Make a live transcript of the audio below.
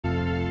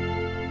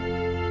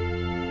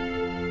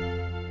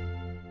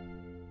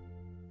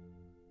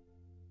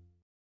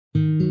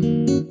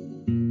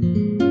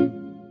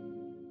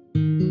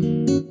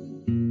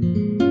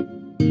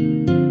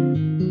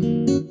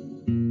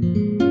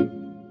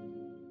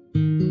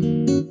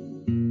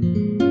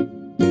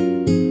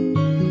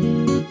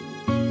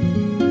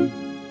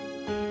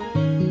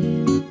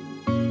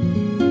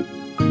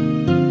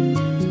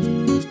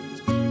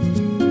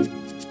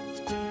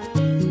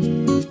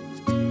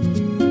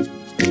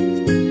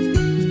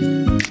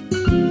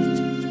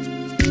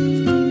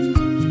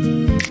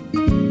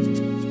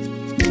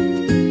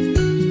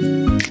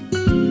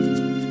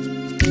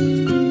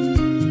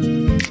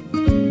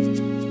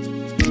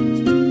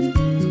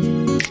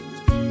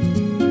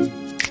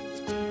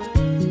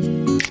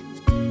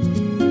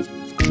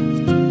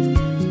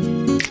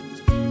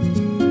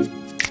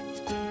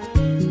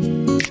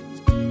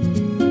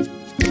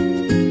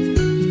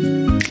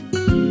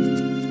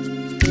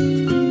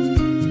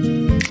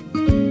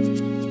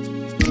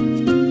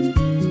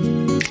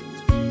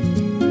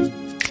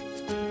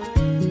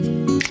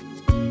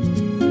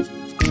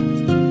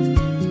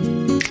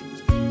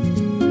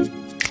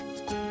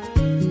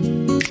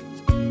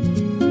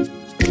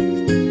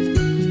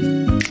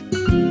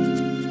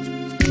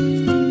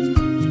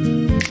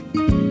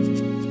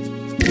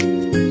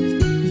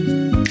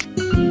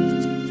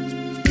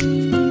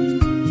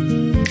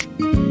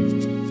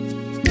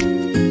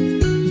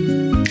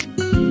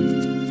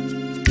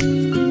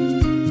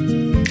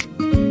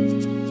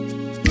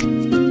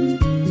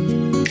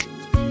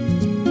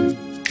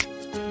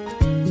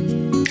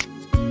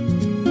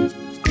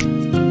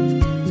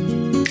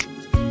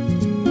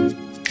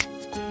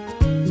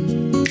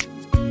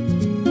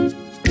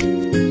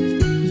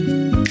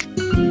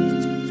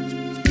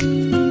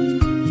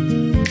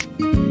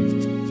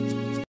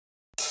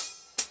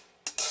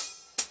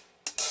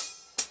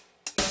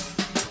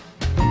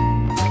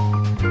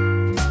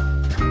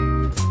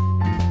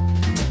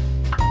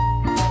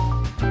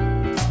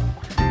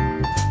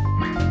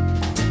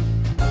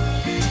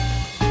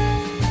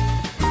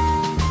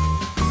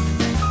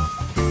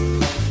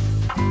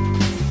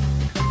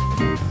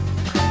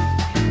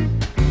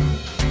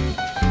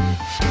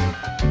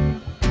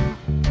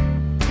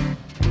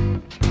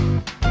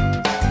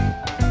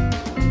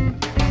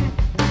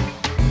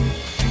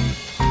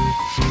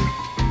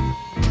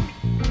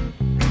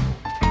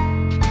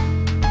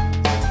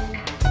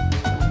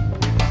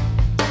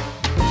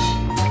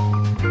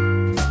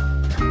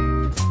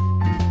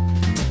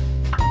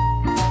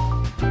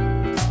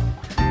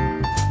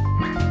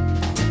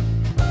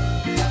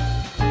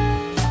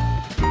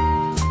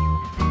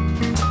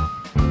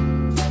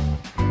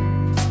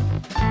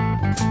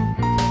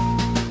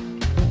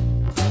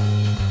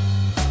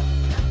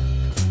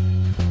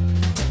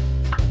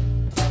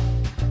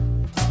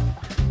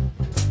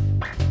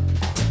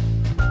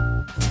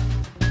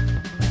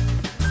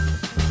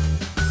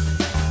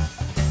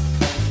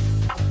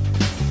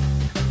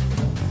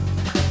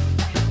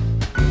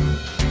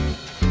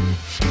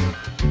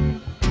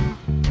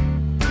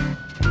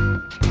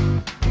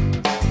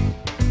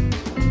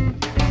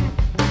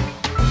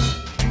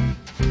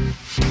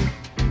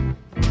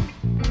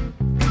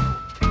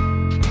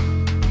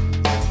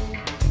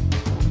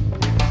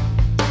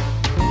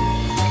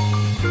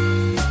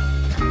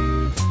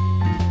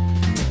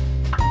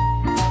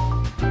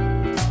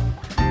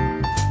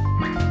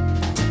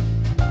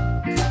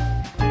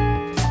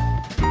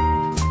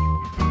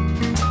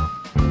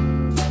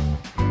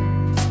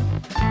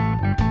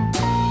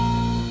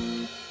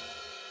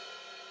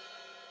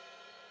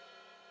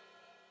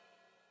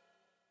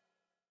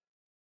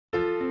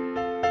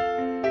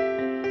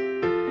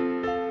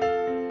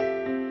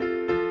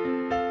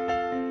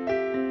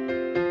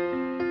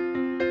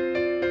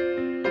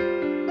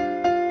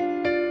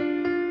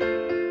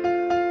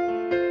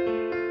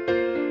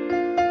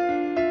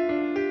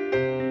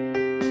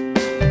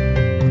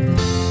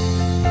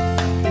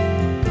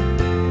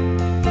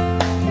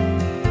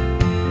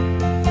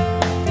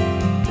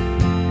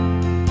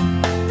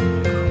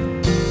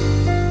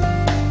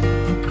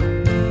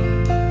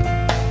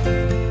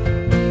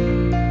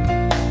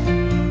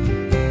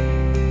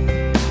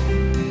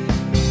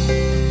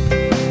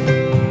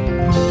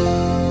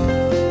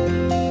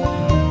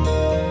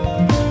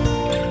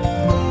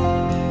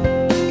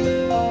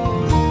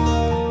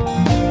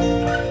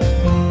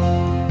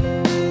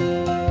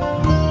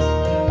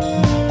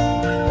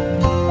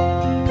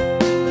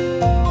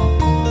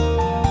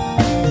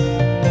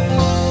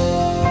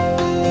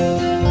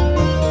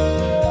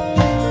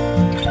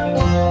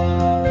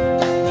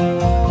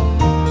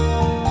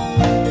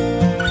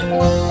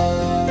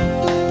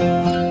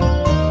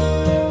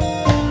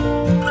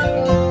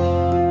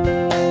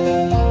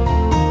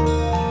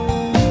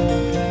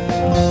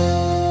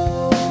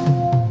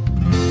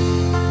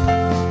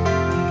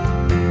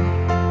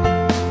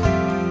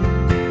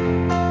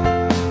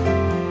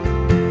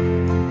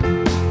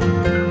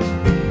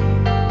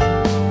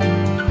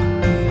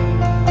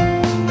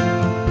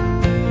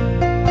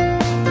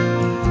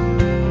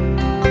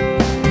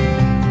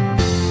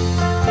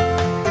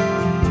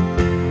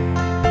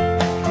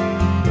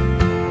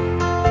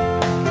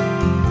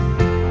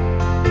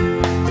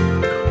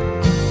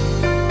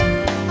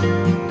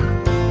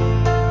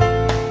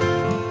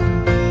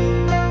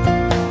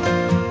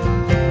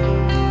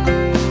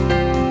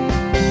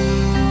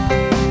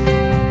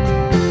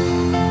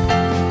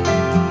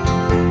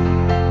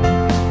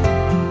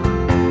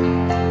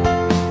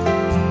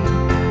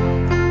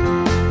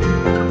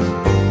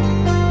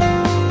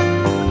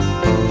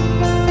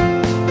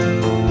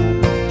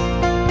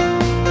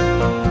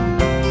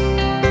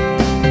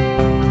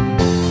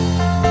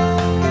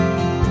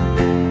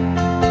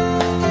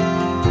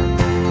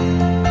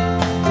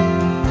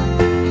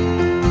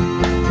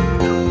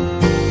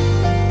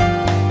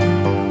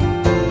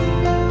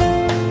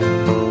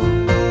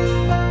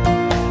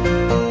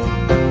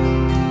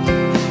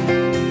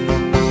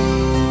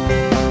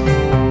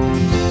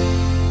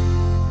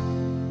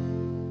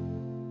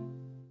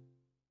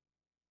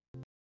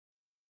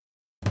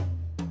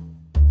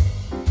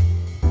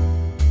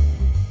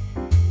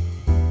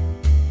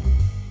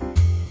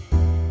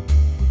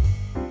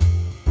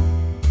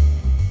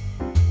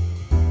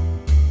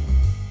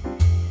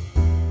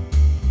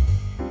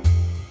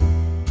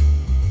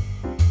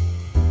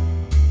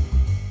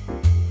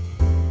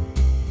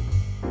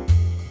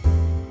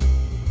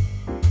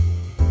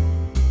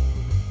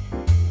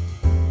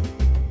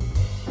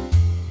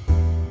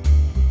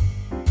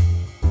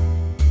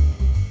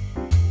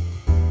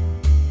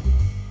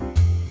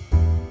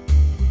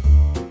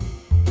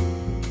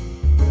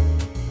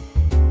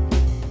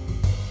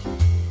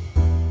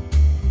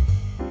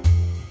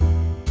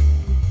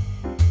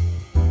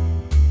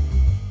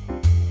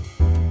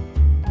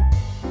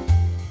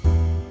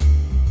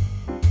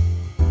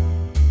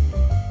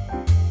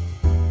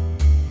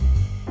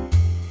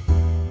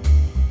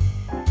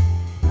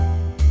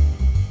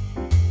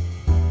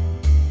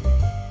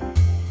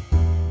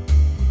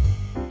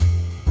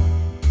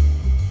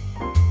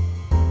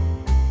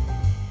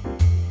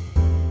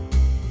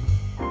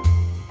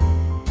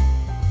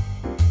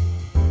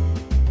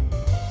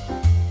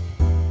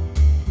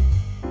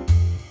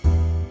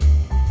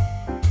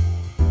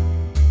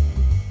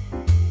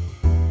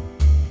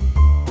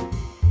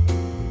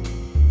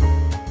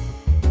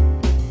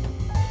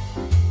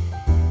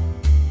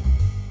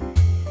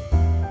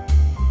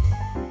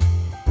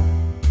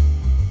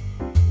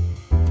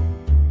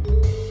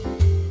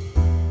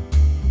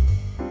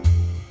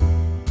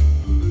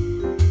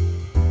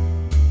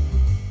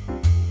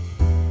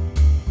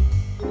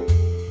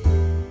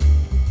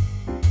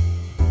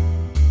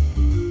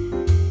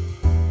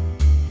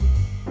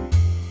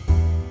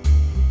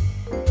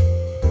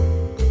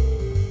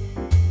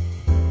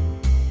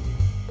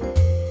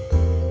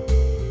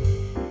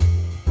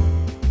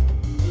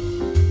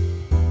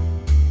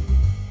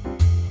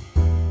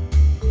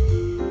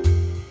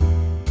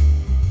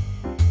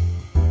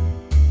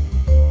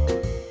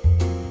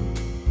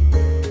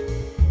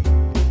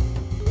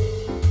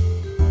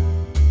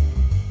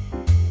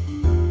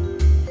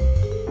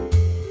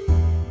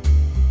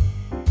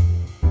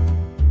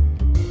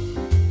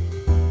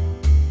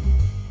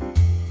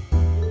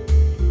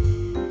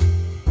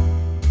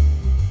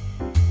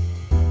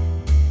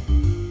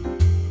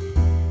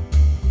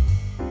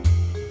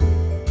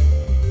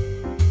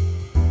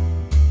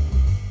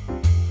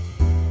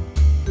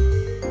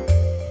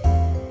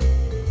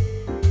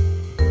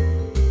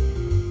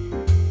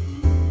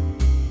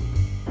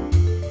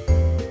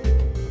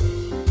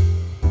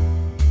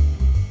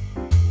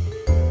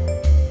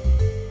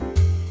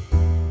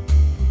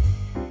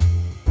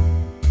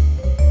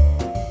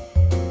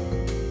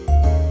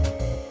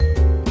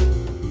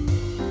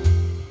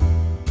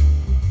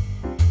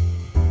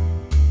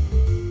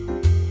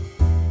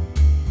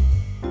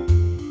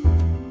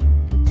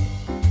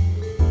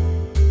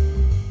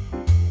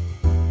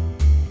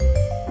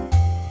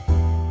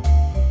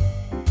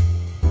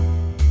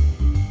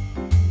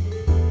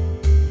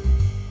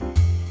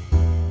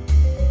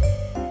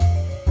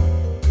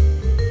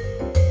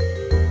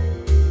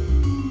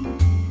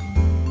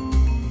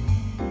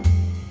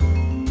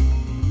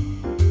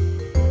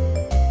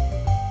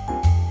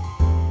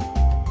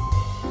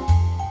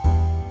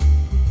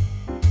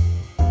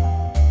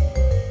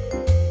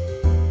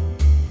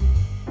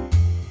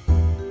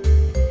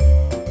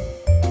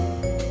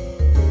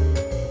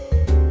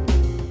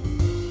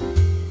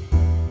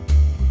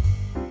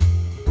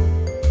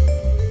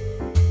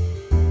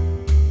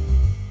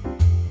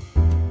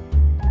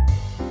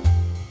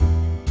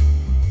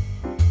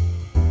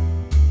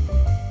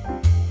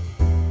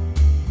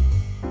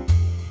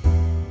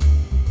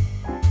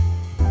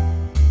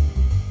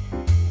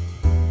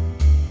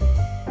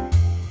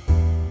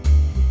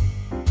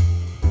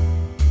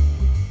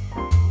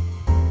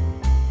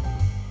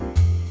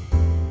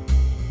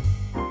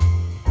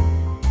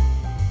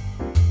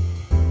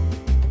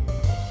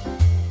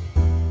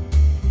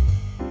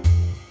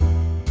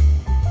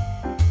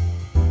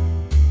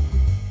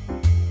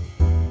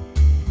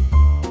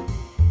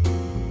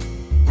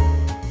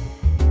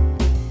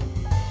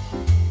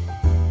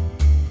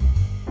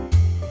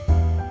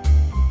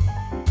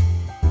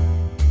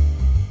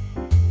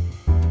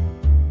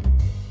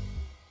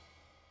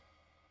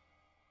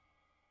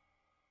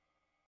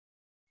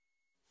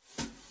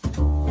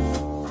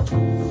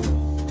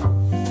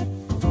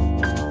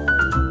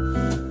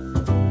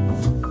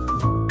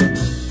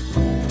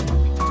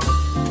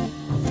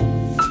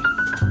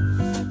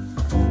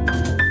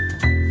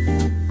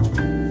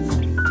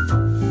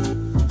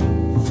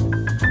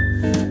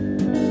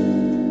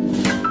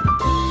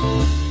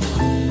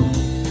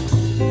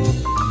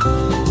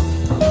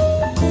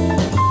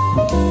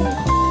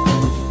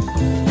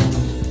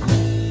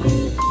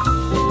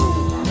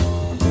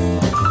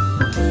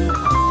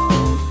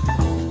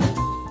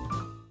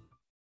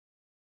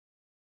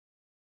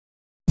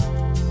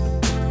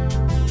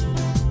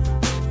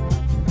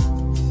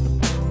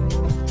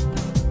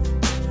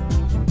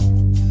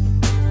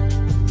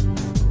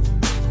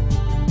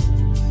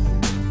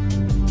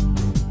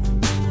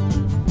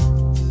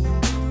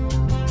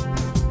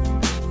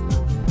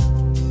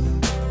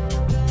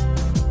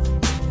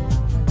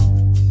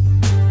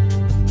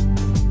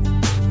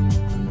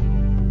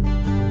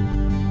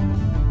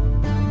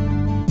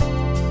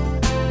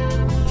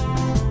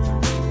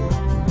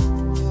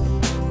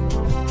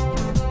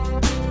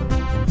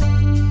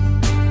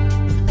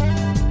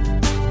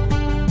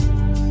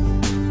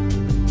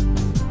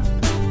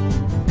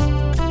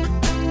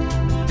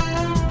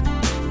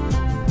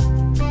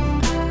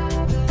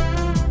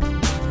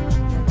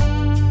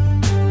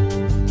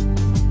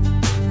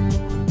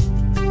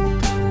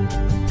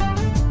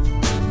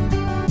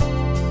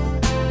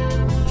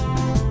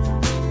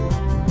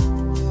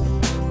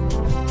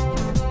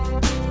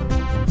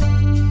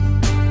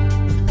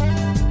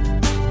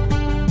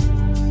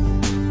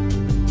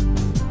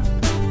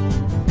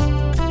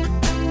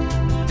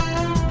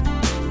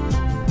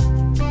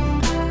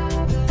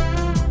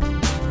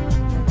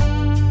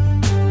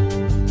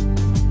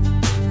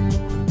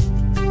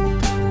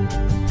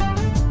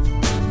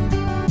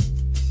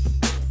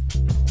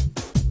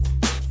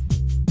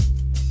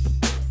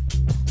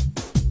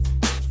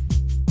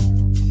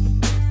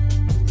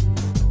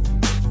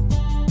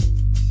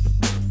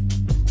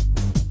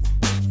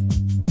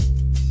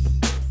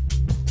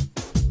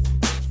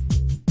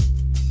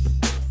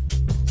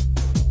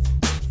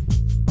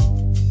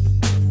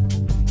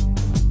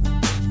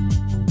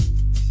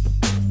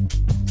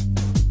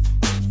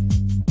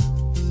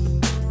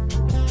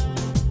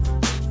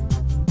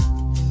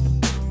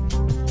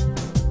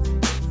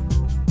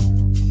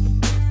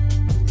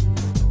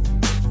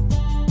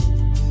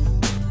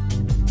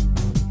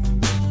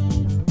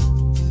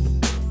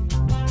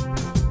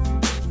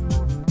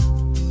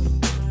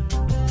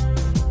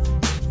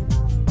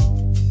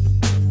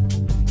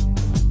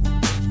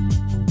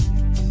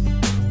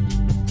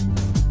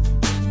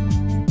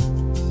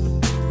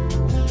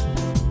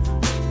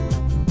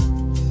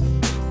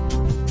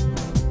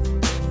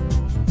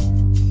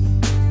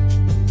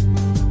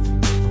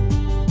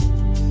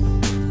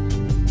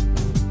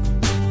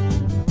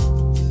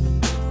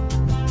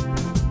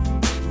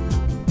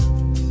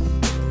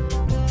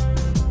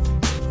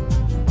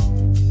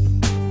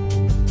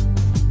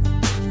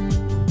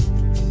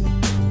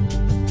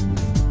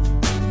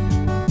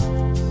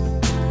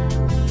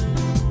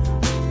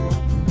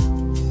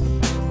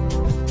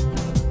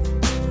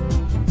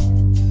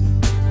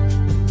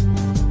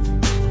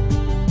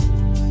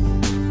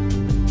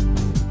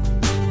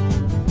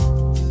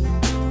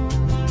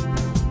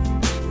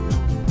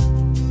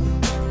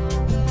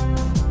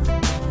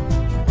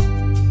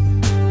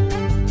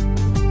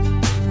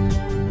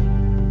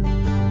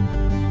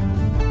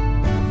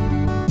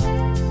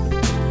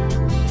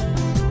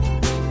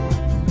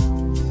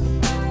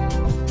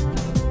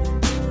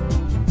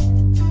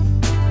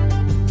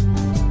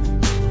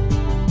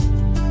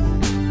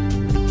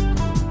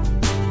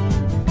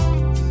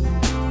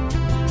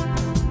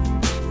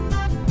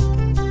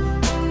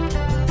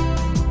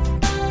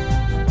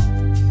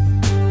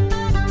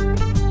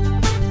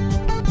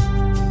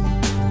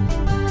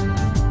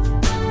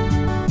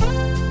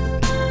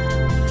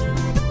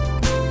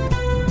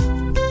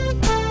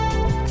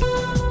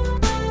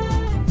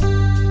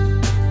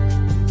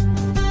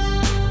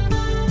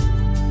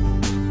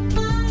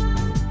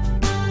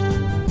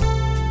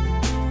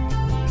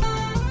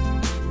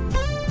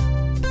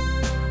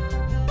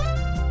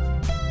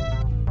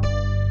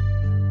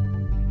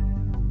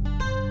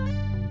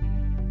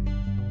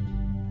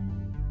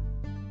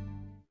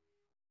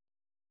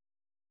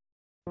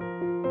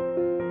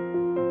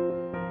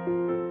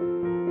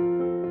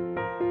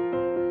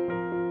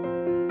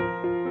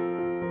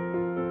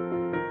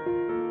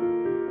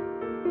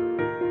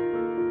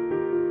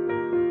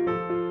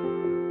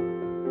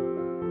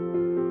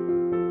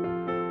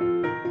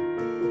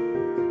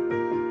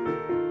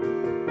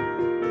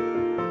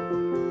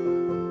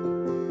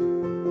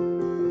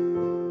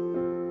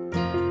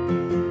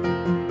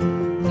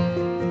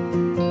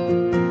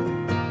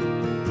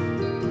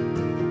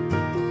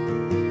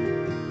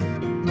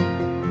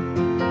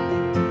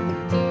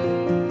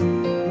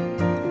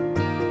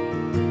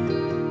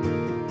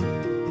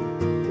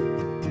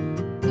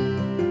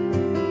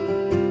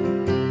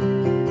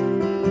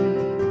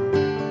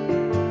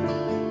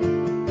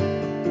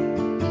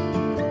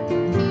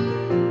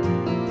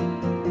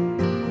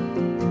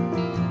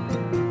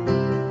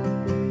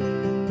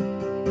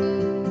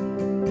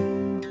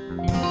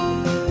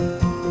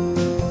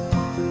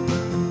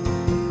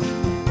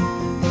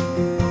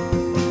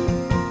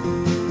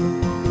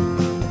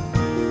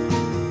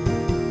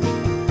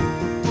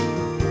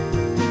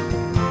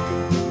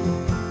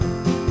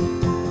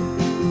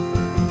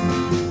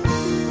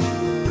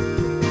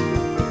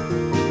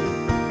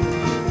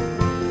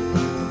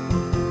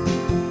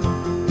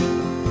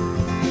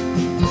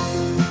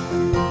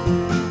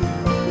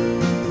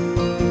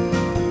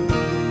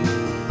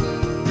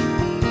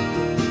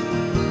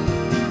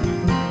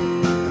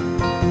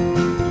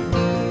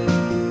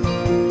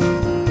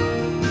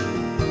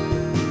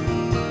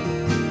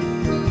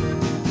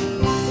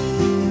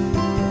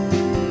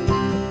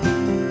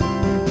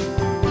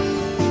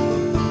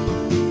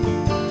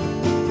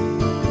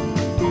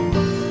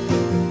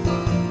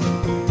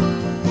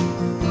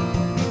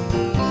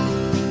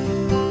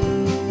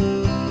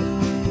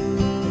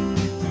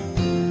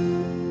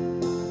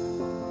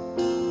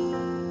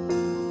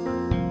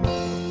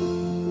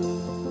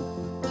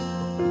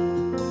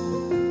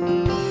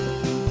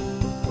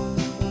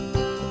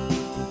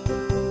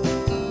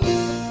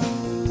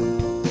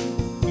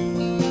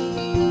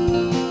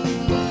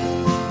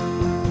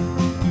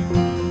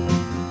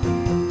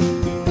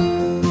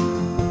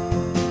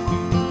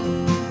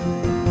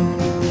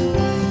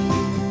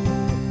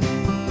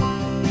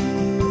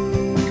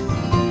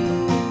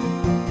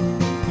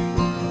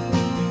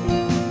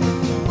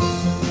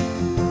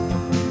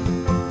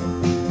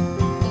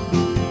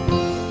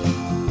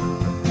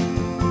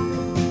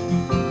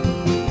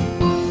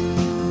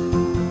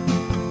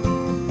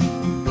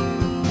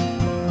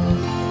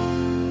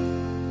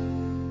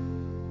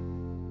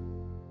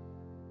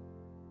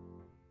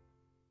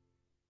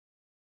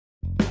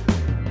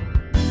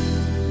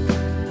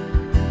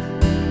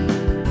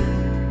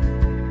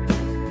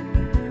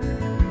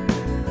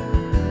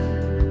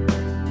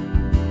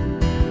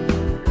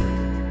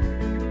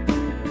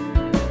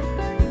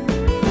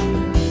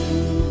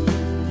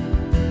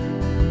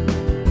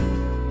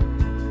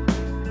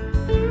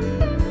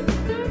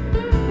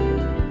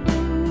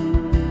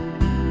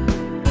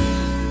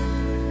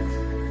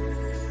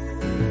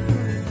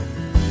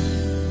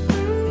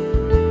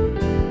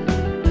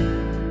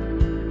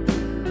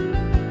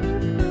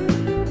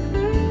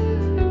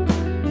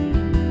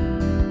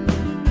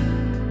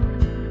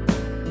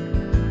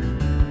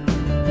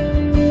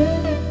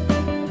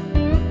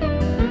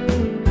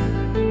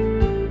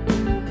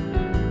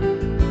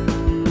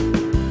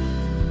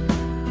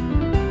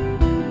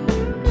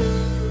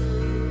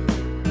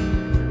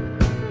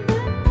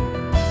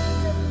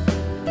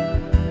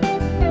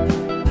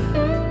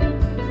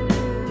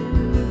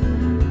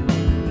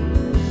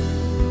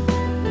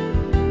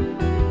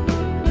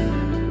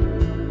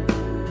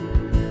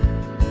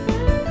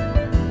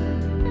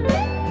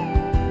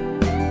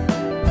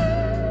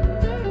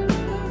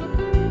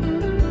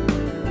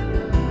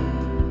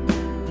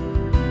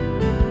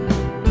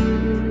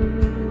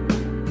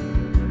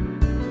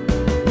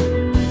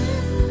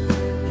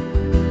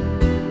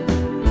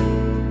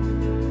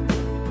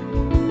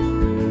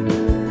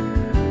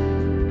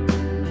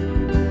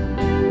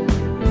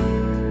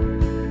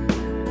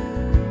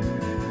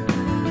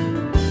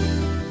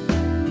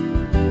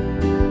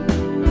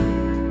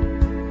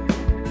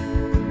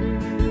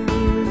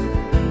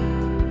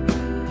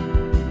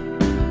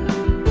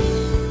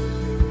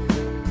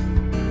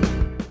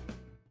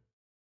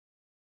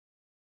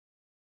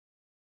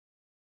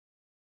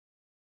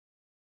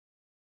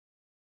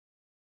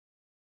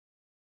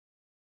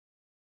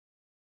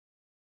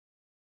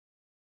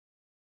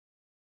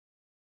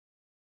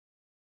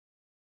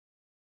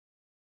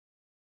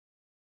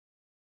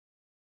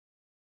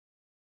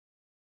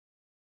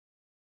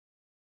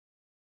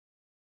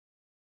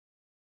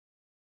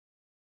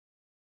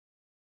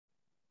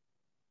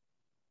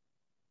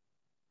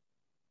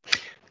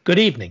Good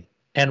evening,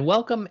 and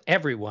welcome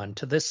everyone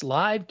to this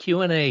live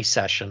Q&A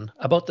session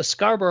about the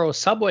Scarborough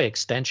Subway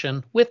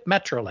Extension with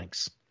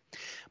Metrolinx.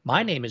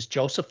 My name is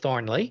Joseph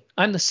Thornley.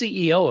 I'm the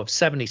CEO of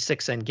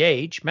 76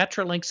 Engage,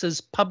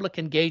 Metrolinx's public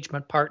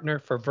engagement partner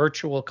for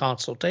virtual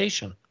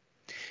consultation.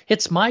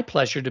 It's my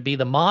pleasure to be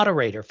the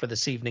moderator for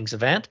this evening's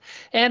event,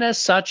 and as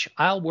such,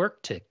 I'll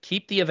work to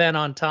keep the event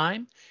on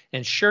time,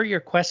 ensure your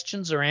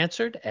questions are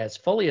answered as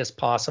fully as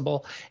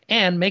possible,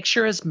 and make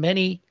sure as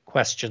many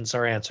questions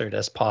are answered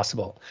as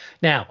possible.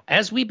 Now,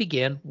 as we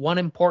begin, one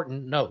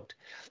important note.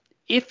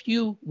 If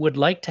you would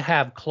like to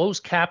have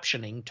closed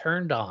captioning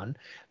turned on,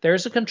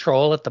 there's a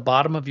control at the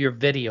bottom of your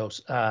video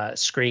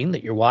screen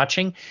that you're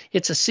watching.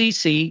 It's a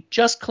CC.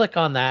 Just click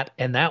on that,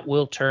 and that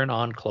will turn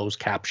on closed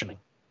captioning.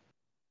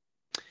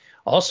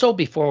 Also,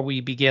 before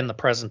we begin the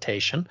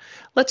presentation,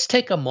 let's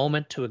take a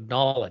moment to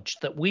acknowledge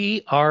that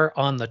we are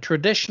on the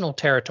traditional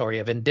territory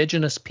of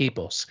Indigenous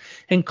peoples,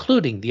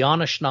 including the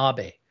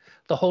Anishinaabe,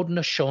 the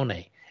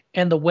Haudenosaunee,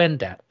 and the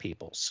Wendat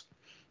peoples.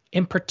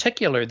 In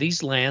particular,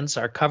 these lands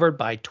are covered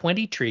by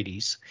 20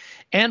 treaties,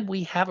 and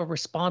we have a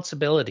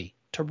responsibility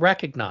to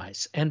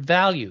recognize and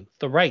value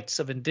the rights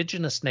of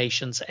Indigenous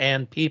nations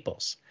and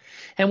peoples.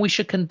 And we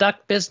should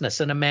conduct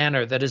business in a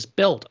manner that is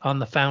built on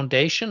the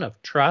foundation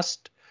of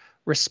trust,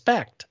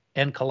 respect,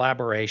 and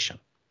collaboration.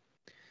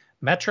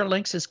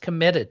 Metrolinx is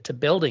committed to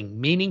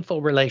building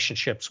meaningful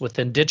relationships with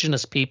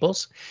Indigenous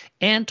peoples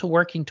and to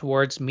working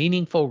towards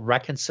meaningful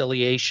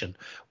reconciliation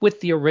with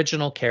the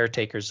original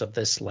caretakers of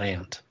this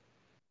land.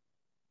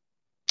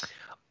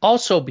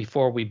 Also,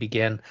 before we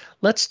begin,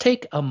 let's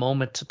take a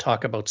moment to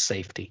talk about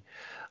safety.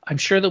 I'm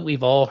sure that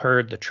we've all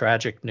heard the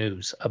tragic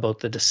news about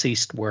the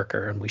deceased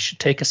worker, and we should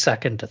take a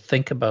second to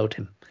think about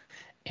him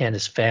and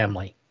his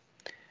family.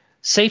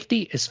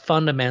 Safety is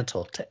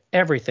fundamental to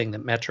everything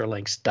that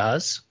Metrolinx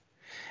does.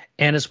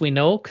 And as we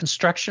know,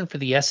 construction for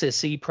the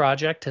SSE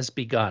project has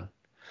begun.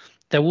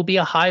 There will be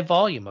a high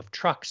volume of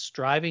trucks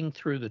driving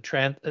through the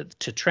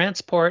to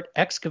transport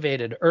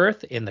excavated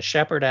earth in the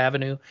Shepherd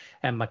Avenue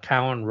and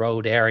McCowan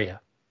Road area.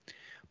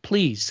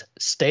 Please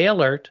stay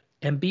alert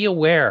and be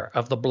aware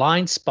of the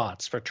blind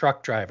spots for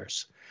truck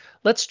drivers.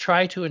 Let's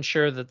try to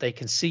ensure that they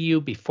can see you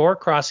before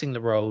crossing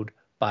the road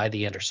by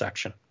the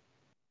intersection.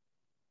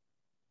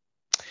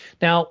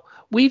 Now,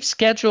 we've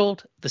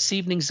scheduled this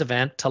evening's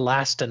event to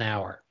last an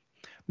hour.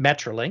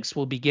 Metrolinx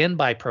will begin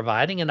by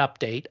providing an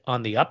update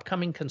on the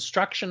upcoming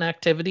construction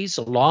activities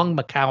along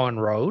McCowan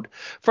Road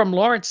from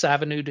Lawrence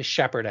Avenue to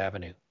Shepherd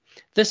Avenue.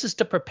 This is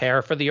to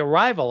prepare for the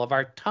arrival of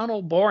our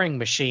tunnel boring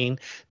machine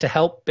to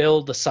help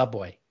build the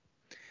subway.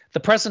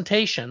 The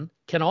presentation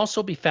can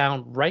also be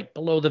found right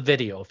below the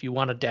video if you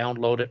want to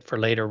download it for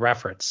later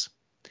reference.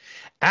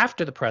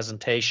 After the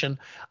presentation,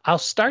 I'll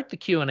start the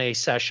Q&A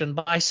session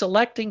by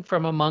selecting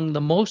from among the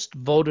most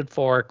voted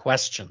for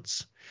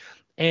questions.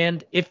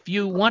 And if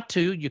you want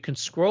to, you can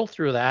scroll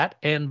through that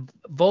and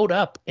vote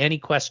up any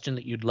question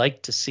that you'd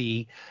like to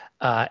see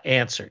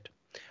answered.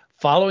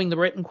 Following the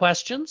written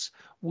questions,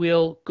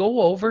 we'll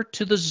go over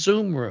to the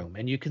Zoom room,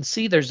 and you can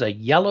see there's a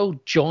yellow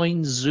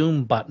Join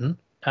Zoom button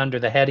under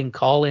the heading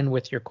Call In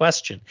with your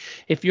question.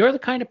 If you're the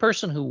kind of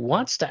person who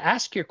wants to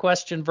ask your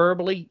question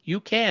verbally, you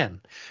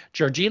can.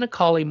 Georgina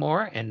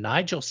Collymore and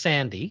Nigel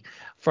Sandy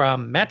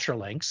from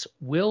Metrolinx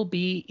will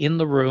be in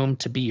the room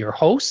to be your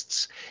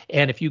hosts.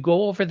 And if you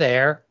go over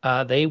there,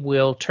 they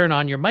will turn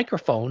on your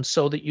microphone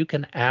so that you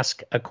can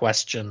ask a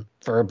question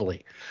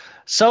verbally.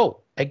 So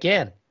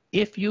again,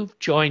 if you've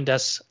joined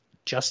us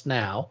just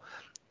now,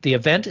 the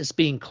event is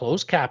being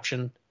closed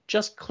captioned.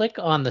 Just click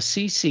on the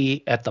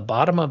CC at the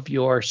bottom of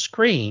your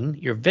screen,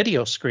 your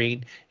video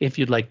screen, if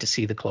you'd like to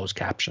see the closed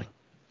captioning.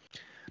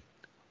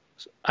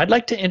 I'd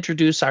like to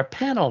introduce our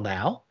panel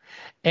now.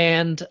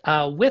 And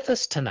with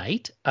us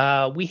tonight,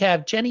 we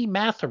have Jenny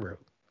Matheru,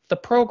 the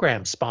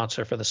program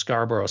sponsor for the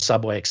Scarborough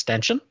Subway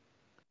Extension.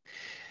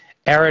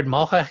 Arid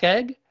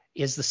Mohageg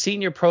is the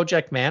senior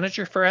project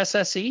manager for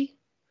SSE.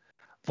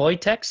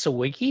 Wojtek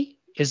Sawicki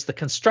is the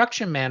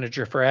construction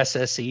manager for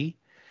SSE.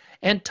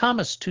 And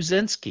Thomas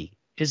Tuzinski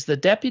is the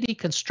Deputy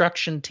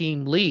Construction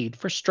Team Lead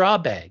for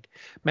Strawbag,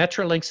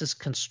 Metrolinx's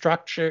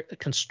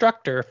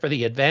constructor for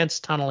the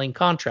Advanced Tunneling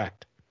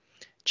Contract.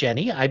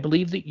 Jenny, I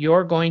believe that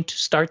you're going to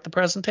start the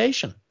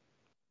presentation.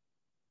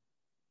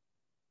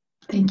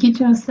 Thank you,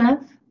 Joseph.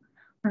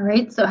 All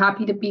right, so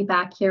happy to be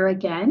back here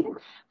again,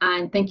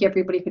 and thank you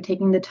everybody for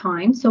taking the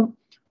time. So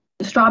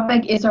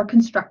Strawbag is our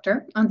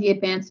constructor on the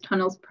Advanced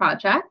Tunnels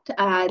project.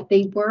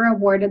 They were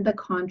awarded the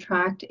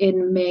contract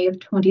in May of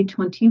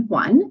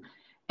 2021,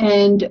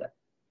 and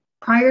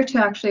prior to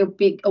actually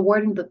being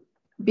awarded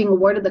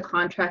the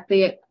contract,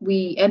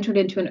 we entered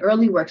into an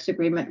early works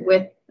agreement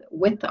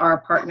with our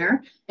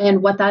partner,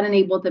 and what that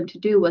enabled them to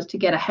do was to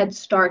get a head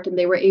start, and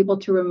they were able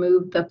to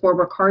remove the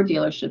former car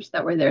dealerships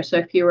that were there. So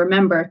if you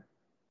remember,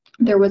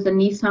 there was a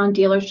Nissan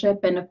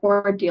dealership and a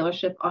Ford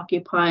dealership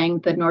occupying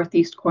the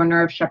northeast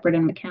corner of Shepherd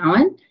and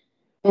McCowan.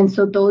 And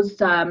so those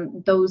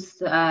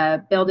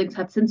buildings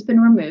have since been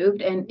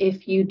removed. And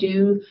if you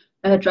do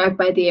drive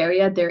by the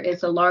area, there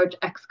is a large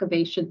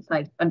excavation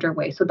site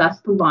underway. So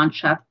that's the launch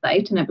shaft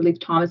site. And I believe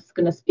Thomas is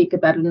going to speak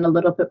about it in a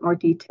little bit more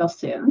detail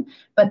soon.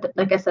 But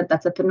like I said,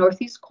 that's at the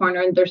northeast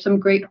corner. And there's some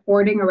great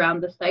hoarding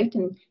around the site.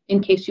 And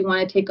in case you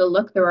want to take a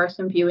look, there are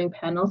some viewing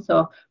panels.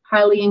 So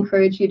highly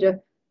encourage you to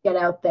get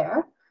out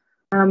there.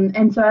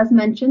 And so as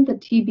mentioned, the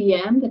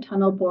TBM, the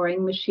tunnel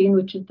boring machine,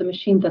 which is the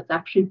machine that's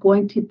actually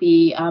going to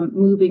be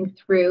moving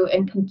through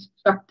and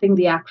constructing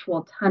the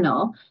actual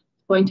tunnel,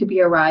 is going to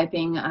be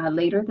arriving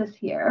later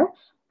this year.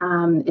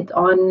 It's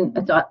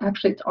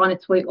on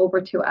its way over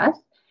to us.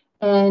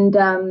 And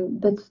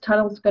this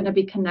tunnel is going to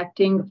be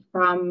connecting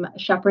from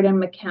Shepherd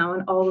and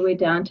McCowan all the way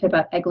down to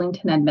about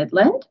Eglinton and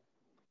Midland.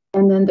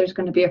 And then there's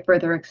going to be a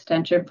further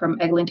extension from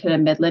Eglinton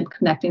and Midland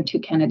connecting to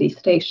Kennedy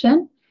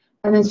Station.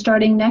 And then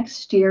starting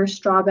next year,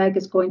 Strawbag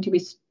is going to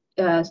be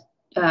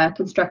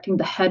constructing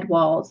the head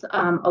walls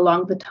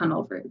along the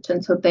tunnel route.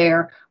 And so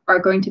there are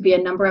going to be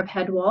a number of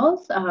head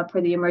walls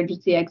for the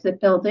emergency exit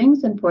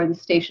buildings and for the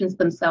stations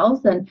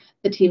themselves. And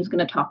the team's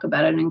going to talk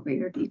about it in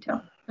greater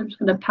detail. I'm just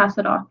going to pass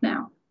it off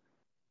now.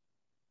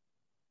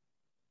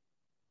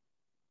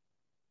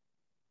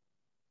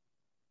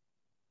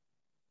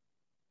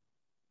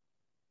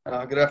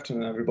 Good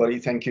afternoon, everybody.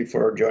 Thank you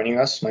for joining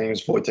us. My name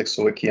is Wojtek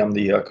Sawicki. I'm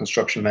the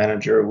construction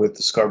manager with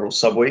the Scarborough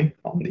Subway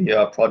on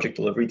the project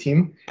delivery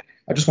team.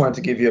 I just wanted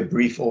to give you a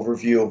brief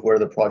overview of where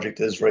the project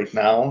is right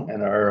now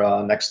and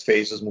our next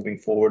phases moving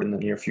forward in the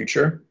near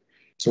future.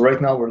 So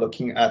right now we're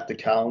looking at the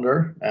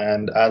calendar,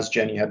 and as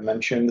Jenny had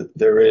mentioned,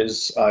 there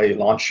is a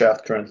launch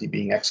shaft currently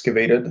being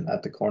excavated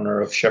at the corner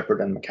of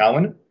Shepherd and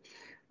McCowan.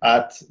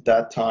 At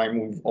that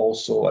time, we've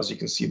also, as you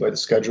can see by the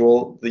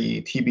schedule,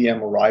 the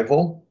TBM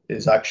arrival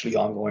is actually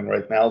ongoing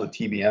right now. The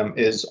TBM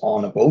is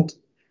on a boat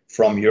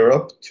from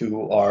Europe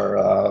to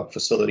our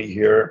facility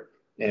here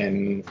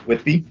in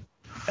Whitby,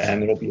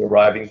 and it'll be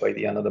arriving by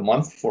the end of the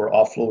month for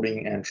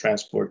offloading and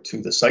transport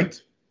to the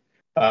site.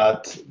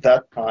 At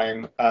that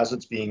time, as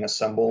it's being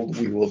assembled,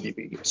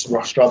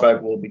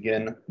 Strawbag will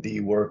begin the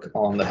work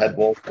on the head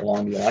walls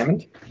along the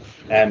alignment,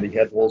 and the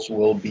head walls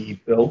will be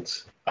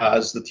built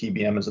as the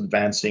TBM is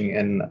advancing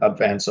in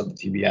advance of the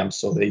TBM,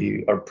 so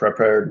they are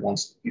prepared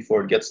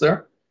before it gets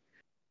there.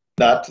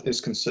 That is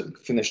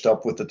finished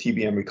up with the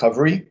TBM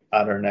recovery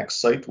at our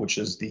next site, which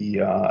is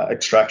the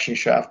extraction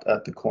shaft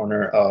at the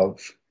corner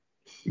of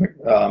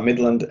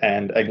Midland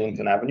and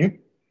Eglinton Avenue.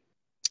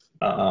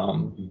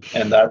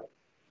 And that,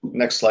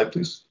 next slide,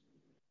 please.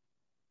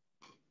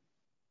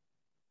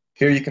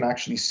 Here you can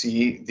actually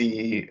see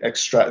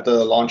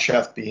the launch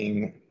shaft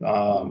being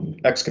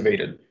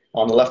excavated.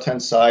 On the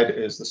left-hand side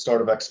is the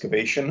start of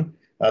excavation.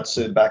 That's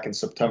back in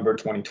September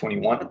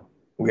 2021.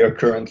 We are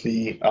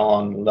currently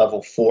on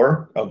level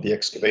 4 of the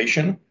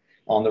excavation.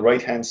 On the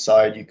right-hand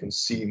side, you can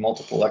see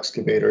multiple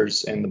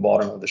excavators in the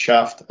bottom of the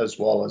shaft, as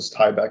well as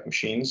tieback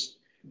machines,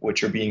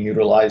 which are being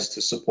utilized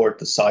to support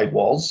the side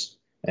walls.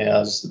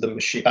 As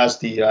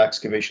the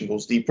excavation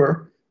goes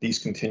deeper, these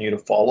continue to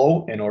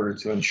follow in order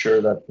to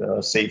ensure that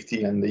the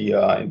safety and the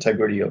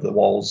integrity of the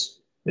walls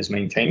is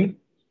maintained.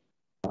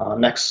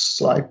 Next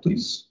slide,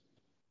 please.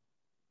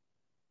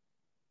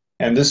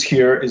 And this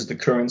here is the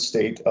current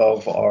state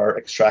of our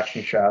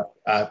extraction shaft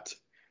at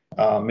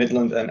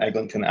Midland and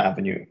Eglinton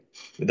Avenue.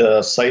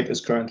 The site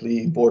is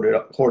currently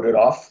boarded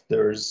off.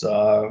 There's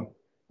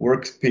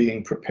work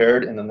being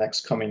prepared in the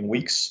next coming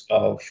weeks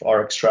of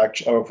our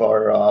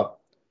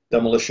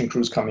demolition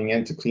crews coming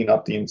in to clean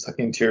up the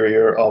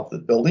interior of the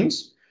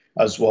buildings,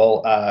 as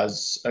well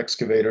as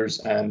excavators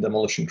and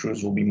demolition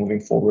crews will be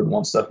moving forward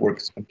once that work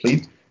is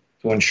complete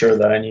to ensure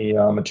that any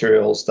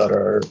materials that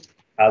are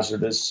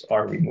hazardous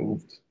are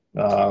removed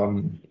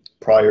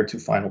prior to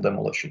final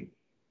demolition.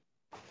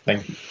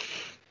 Thank you.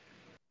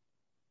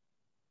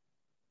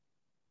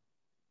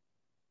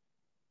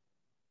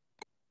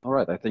 All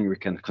right, I think we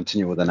can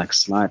continue with the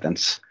next slide.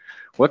 And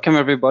welcome,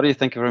 everybody.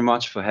 Thank you very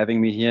much for having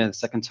me here the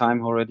second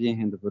time already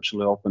in the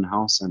virtually open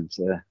house. And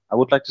I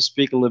would like to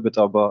speak a little bit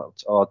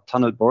about our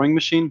tunnel boring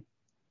machine.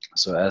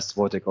 So as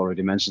Wojtek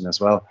already mentioned as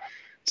well,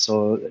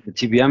 so the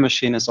TBM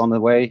machine is on the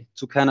way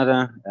to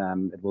Canada.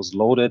 It was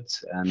loaded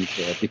and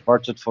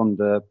departed from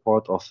the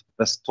port of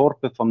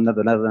Westorpe from the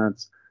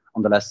Netherlands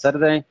on the last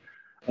Saturday,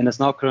 and is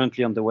now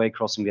currently on the way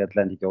crossing the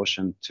Atlantic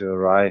Ocean to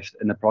arrive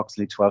in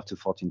approximately 12 to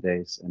 14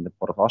 days in the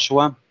port of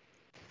Oshawa.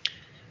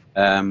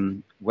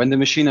 When the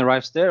machine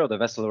arrives there, or the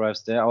vessel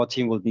arrives there, our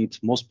team will need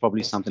most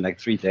probably something like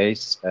 3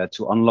 days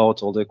to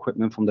unload all the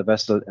equipment from the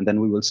vessel, and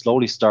then we will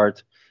slowly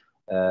start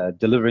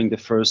delivering the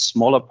first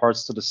smaller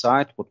parts to the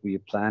site, what we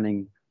are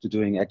planning to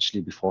doing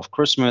actually before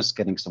Christmas,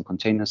 getting some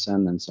containers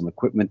in and some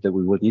equipment that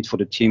we will need for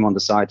the team on the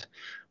site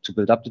to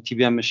build up the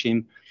TBM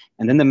machine.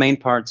 And then the main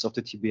parts of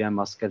the TBM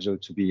are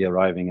scheduled to be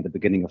arriving at the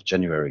beginning of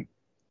January.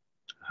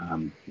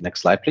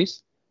 Next slide,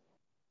 please.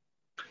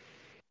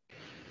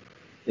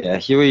 Yeah,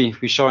 here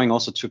we're showing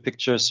also 2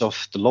 pictures of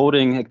the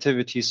loading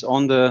activities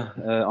on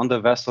the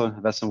vessel.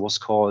 The vessel was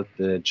called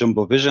the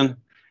Jumbo Vision.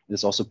 It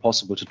is also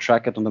possible to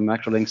track it on the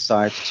Metrolinx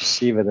site to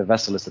see where the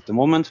vessel is at the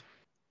moment.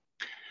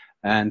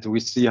 And we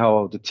see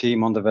how the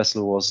team on the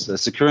vessel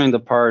was securing the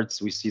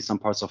parts. We see some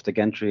parts of the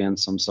gantry and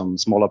some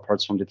smaller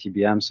parts from the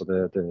TBM. So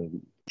the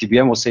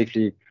TBM was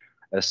safely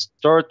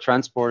stored,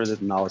 transported,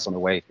 and now it's on the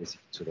way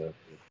basically to the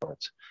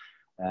port.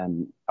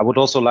 And I would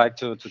also like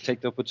to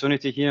take the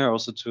opportunity here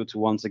also to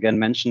once again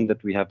mention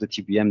that we have the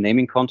TBM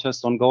naming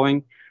contest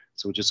ongoing.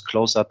 So we just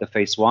closed out the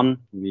phase 1.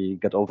 We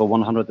got over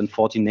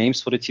 140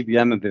 names for the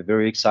TBM, and we're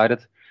very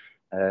excited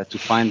to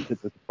find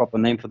the proper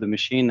name for the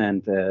machine,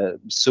 and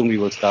soon we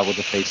will start with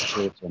the phase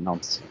 2 to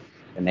announce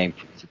the name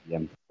for the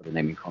TBM for the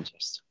naming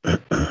contest.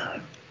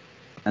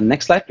 And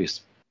next slide,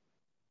 please.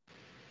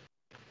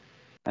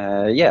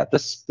 Yeah,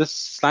 this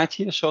slide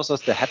here shows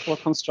us the headwall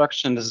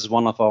construction. This is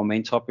one of our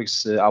main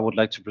topics I would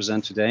like to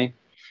present today.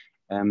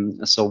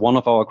 So one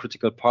of our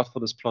critical parts for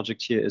this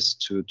project here is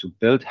to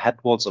build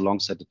headwalls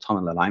alongside the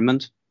tunnel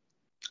alignment.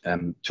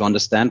 To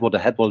understand what a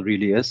headwall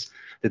really is,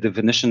 the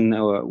definition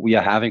we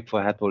are having for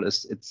a headwall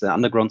is it's an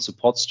underground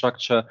support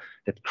structure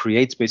that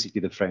creates basically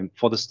the frame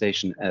for the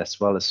station as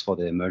well as for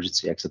the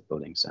emergency exit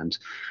buildings. And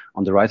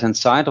on the right-hand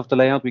side of the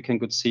layout, we can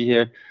good see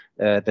here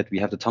that we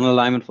have the tunnel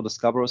alignment for the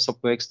Scarborough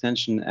Subway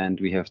Extension, and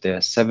we have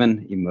the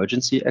 7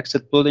 emergency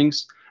exit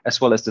buildings, as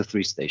well as the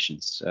 3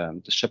 stations,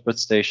 the Shepherd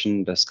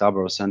Station, the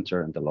Scarborough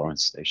Center, and the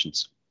Lawrence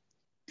stations.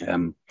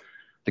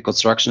 The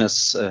construction,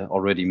 as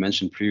already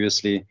mentioned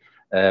previously,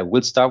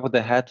 we'll start with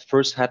the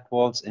first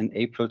headwalls in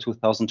April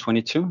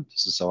 2022.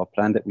 This is our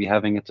plan that we're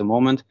having at the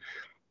moment.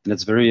 And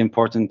it's very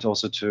important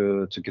also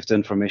to give the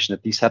information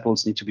that these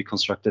headwalls need to be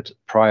constructed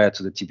prior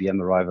to the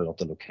TBM arrival of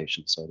the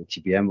location. So the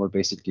TBM will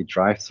basically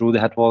drive through the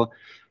headwall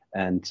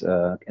and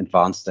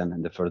advance then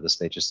in the further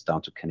stages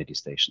down to Kennedy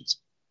stations.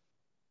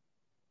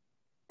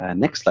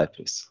 Next slide,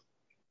 please.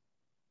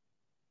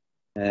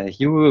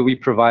 Here we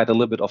provide a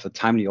little bit of a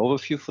timely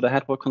overview for the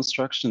headwall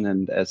construction,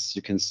 and as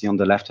you can see on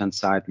the left-hand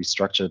side, we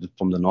structured it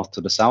from the north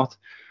to the south.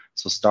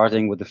 So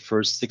starting with the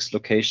first 6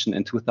 locations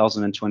in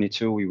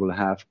 2022, we will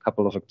have a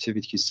couple of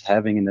activities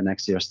having in the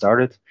next year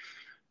started,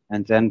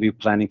 and then we're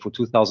planning for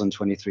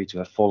 2023 to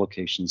have 4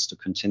 locations to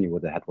continue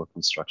with the headwall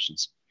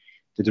constructions.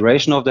 The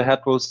duration of the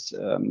headwalls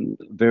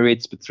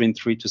varies between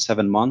 3 to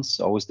 7 months,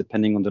 always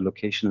depending on the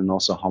location and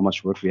also how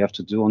much work we have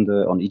to do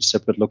on each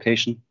separate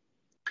location.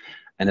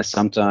 And it's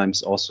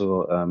sometimes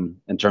also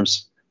in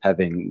terms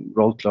having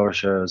road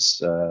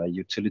closures,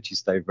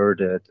 utilities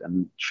diverted,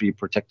 and tree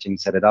protecting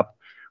set it up,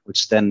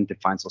 which then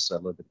defines also a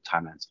little bit of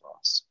timelines for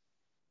us.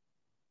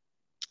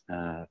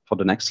 For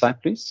the next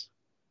slide, please.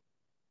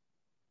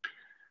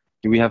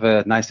 Here we have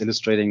a nice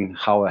illustrating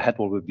how a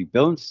headwall will be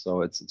built.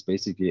 So it's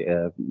basically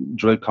a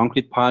drilled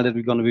concrete pile that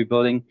we're going to be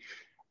building,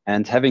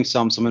 and having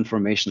some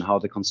information how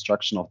the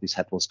construction of these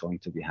headwalls is going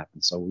to be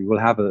happen. So we will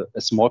have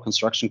a small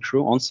construction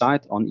crew on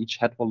site on each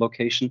headwall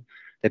location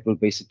that will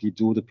basically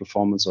do the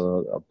performance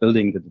or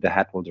building the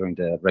headwall during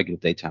the regular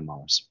daytime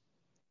hours.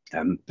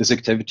 These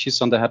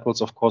activities on the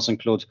headwalls, of course,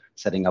 include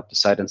setting up the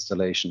site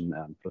installation,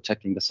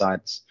 protecting the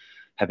sites,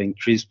 having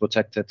trees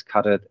protected,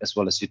 cutted, as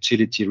well as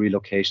utility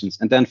relocations.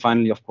 And then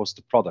finally, of course,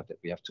 the product that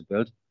we have to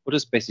build, which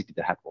is basically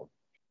the headwall.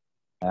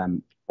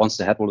 Once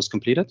the headwall is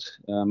completed,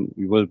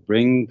 we will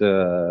bring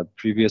the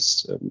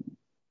previous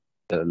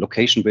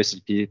location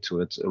basically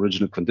to its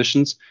original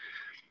conditions,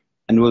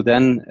 and we'll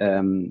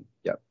then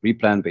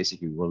replan.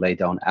 Basically, we'll lay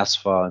down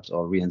asphalt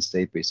or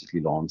reinstate basically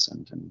lawns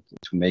and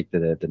to make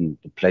the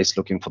place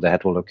looking for the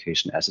headwall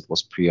location as it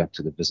was prior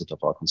to the visit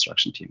of our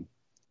construction team.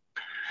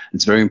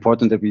 It's very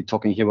important that we're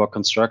talking here about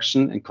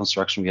construction. In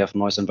construction, we have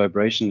noise and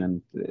vibration,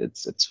 and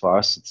it's for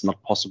us, it's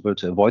not possible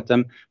to avoid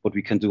them, but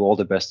we can do all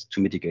the best to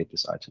mitigate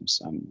these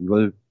items. We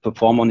will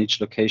perform on each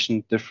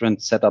location different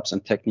setups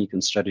and technique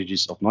and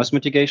strategies of noise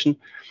mitigation.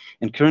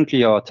 And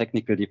currently, our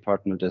technical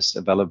department is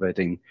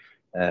evaluating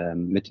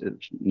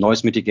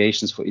noise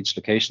mitigations for each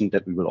location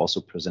that we will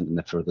also present in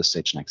the further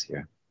stage next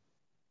year.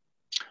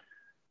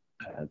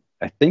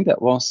 I think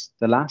that was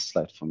the last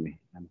slide for me,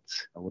 and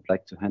I would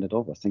like to hand it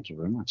over. Thank you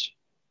very much.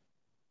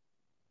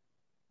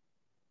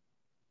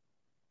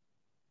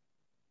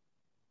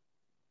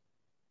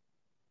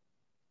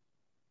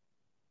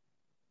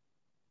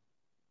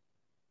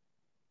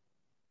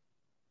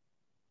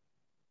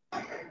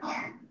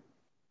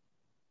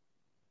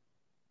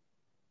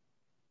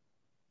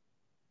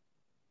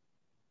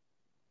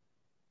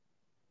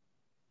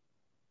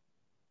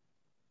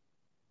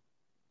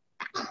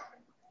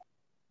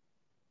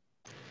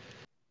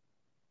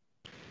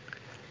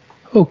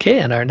 Okay,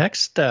 and our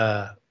next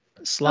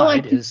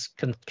slide is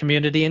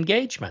community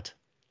engagement.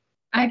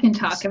 I can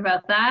talk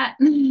about that.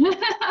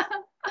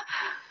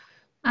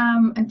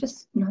 I'm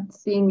just not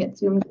seeing it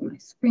zoomed on my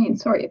screen.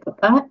 Sorry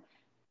about that.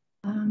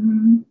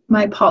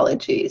 My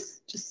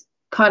apologies. Just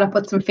caught up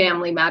with some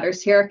family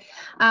matters here.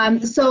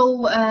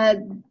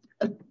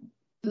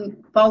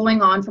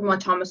 Following on from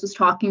what Thomas was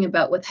talking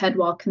about with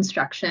headwall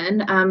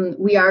construction,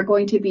 we are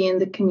going to be in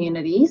the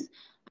communities.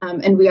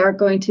 And we are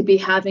going to be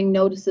having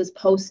notices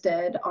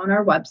posted on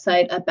our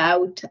website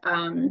about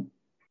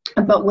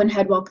when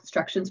headwall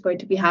construction is going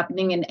to be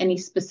happening in any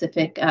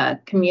specific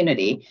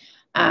community.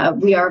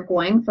 We are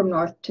going from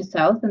north to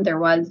south, and there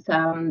was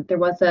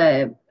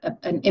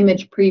an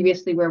image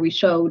previously where we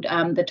showed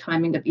the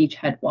timing of each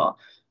head wall.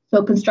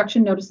 So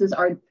construction notices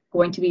are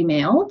going to be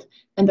mailed,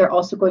 and they're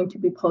also going to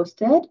be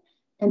posted.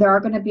 And there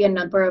are going to be a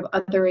number of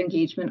other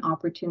engagement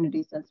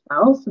opportunities as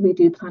well. So we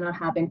do plan on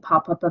having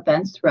pop-up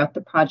events throughout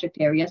the project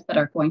areas that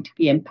are going to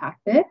be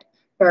impacted.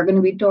 There are going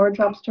to be door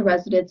drops to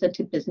residents and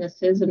to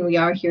businesses, and we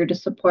are here to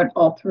support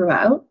all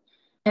throughout.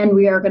 And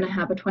we are going to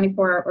have a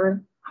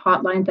 24-hour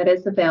hotline that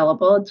is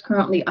available. It's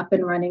currently up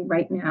and running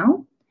right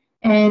now.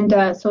 And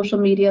social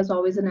media is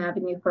always an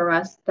avenue for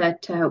us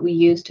that we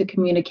use to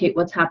communicate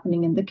what's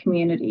happening in the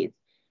communities.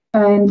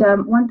 And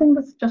one thing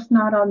that's just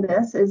not on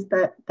this is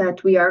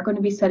that we are going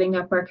to be setting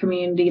up our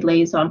community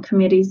liaison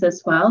committees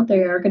as well.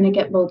 They are going to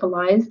get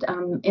mobilized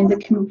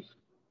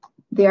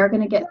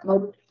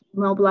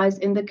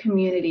mobilized in the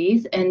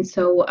communities, and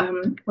so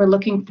we're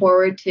looking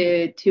forward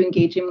to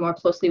engaging more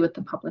closely with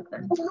the public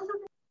then.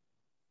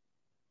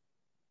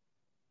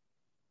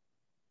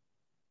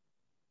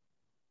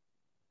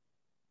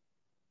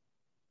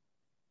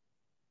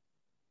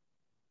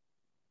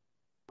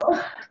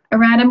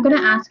 Arad, I'm going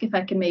to ask if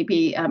I can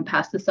maybe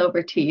pass this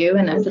over to you,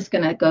 and I'm just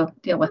going to go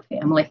deal with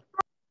family.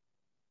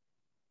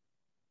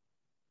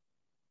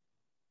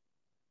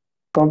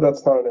 No,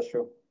 that's not an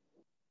issue.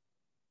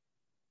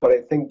 But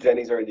I think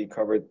Jenny's already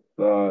covered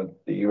the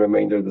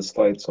remainder of the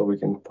slides, so we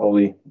can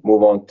probably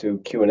move on to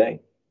Q&A.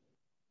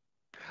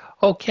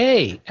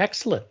 Okay,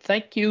 excellent.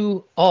 Thank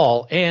you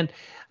all. And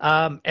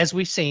as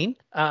we've seen,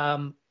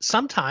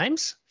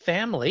 sometimes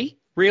family,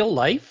 real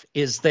life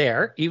is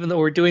there, even though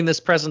we're doing this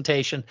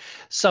presentation.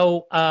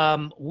 So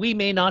we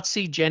may not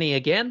see Jenny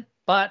again,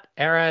 but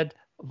Arad,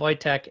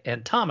 Wojtek,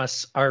 and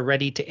Thomas are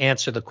ready to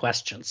answer the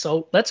questions.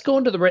 So let's go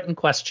into the written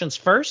questions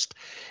first.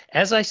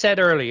 As I said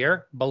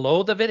earlier,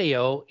 below the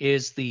video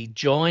is the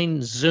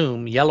Join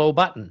Zoom yellow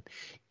button.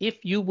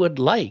 If you would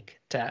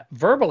like to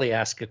verbally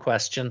ask a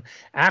question,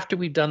 after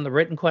we've done the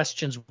written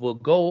questions, we'll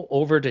go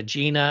over to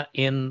Gina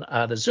in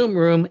the Zoom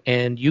room,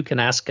 and you can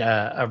ask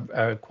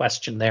a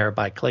question there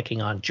by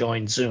clicking on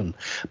Join Zoom.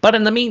 But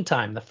in the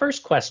meantime, the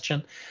first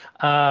question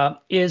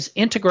is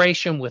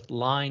integration with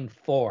Line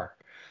 4.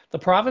 The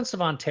province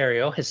of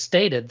Ontario has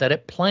stated that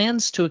it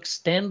plans to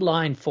extend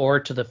Line 4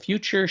 to the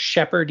future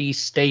Shepherd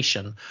East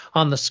station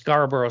on the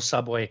Scarborough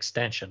Subway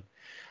Extension.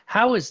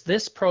 How is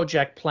this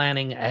project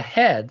planning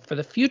ahead for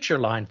the future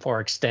Line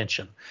 4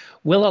 extension?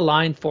 Will a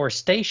Line 4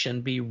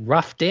 station be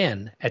roughed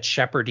in at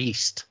Shepherd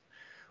East?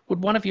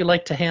 Would one of you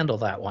like to handle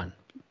that one?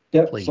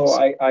 Yeah, please? So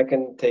I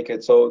can take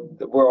it. So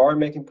we are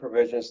making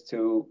provisions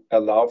to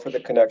allow for the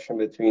connection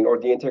between, or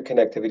the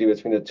interconnectivity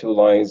between the two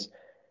lines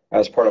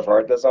as part of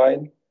our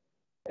design.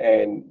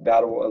 And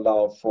that will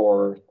allow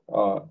for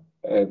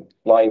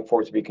Line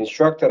 4 to be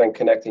constructed and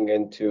connecting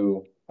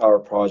into our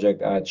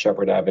project at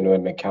Shepherd Avenue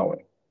and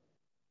McCowan.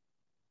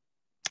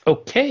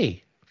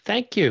 Okay,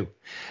 thank you.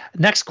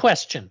 Next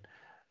question.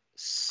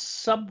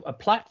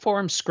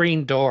 Platform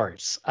screen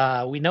doors.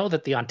 We know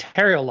that the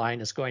Ontario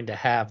line is going to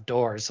have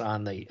doors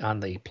on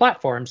the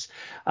platforms.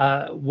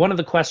 One of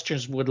the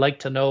questions would like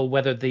to know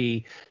whether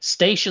the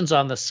stations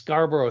on the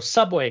Scarborough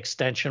Subway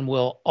Extension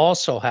will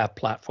also have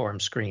platform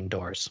screen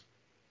doors.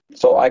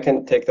 So I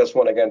can take this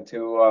one again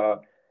too.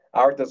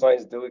 Our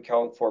designs do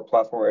account for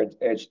platform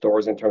edge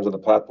doors in terms of the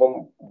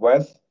platform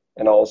width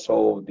and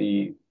also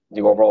the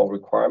overall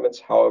requirements.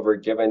 However,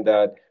 given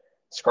that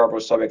Scarborough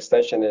Subway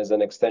Extension is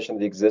an extension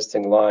of the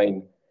existing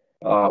line,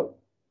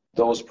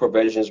 those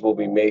provisions will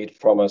be made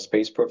from a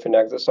space-proofing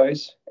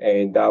exercise,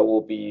 and that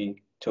will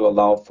be to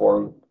allow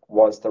for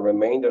once the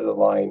remainder of the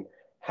line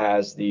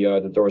has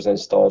the doors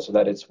installed, so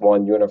that it's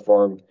one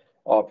uniform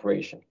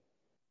operation.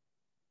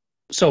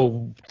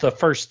 So the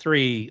first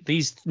three,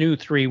 these new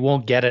three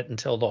won't get it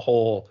until the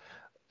whole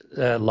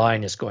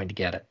line is going to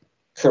get it.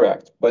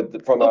 Correct.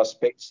 But from a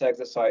space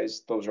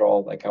exercise, those are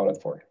all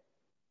accounted for.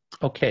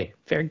 Okay,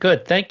 very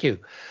good. Thank you.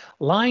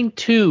 Line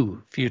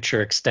 2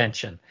 future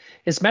extension.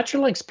 Is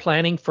Metrolinx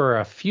planning for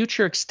a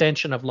future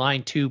extension of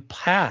Line 2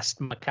 past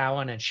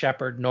McCowan and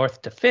Shepherd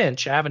north to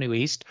Finch Avenue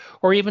East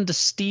or even to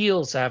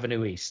Steeles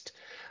Avenue East?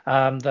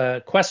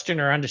 The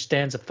questioner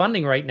understands that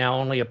funding right now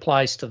only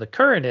applies to the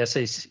current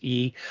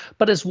SAE,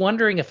 but is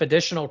wondering if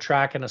additional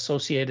track and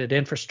associated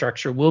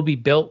infrastructure will be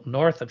built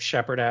north of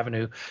Shepherd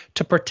Avenue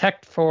to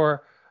protect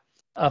for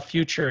a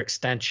future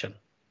extension.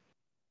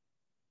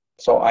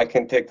 So I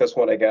can take this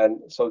one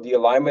again. So the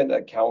alignment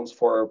accounts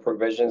for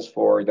provisions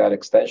for that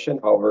extension.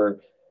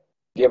 However,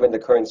 given the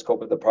current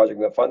scope of the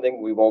project and the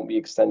funding, we won't be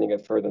extending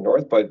it further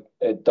north, but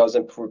it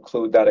doesn't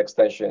preclude that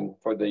extension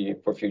for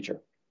future.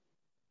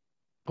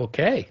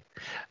 Okay,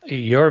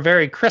 you're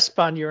very crisp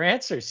on your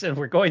answers, and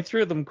we're going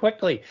through them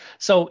quickly.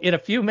 So in a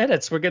few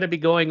minutes, we're going to be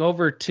going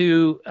over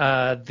to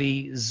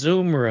the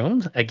Zoom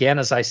room. Again,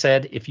 as I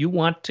said, if you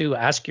want to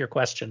ask your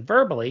question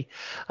verbally,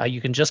 you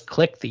can just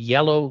click the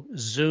yellow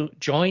Zoom,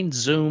 Join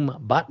Zoom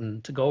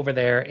button to go over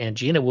there, and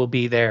Gina will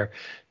be there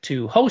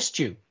to host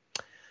you.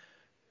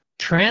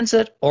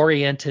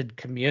 Transit-oriented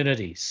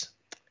communities.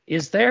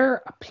 Is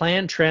there a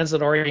planned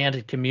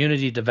transit-oriented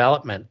community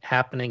development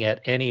happening at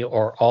any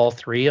or all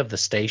three of the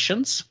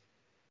stations?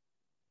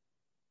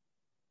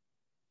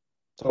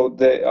 So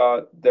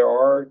there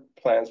are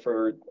plans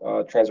for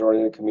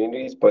transit-oriented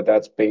communities, but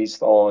that's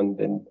based on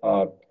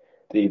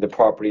the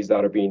properties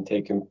that are being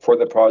taken for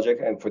the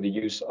project and for the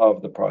use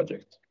of the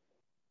project.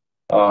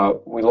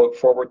 We look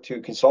forward to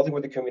consulting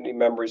with the community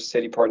members,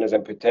 city partners,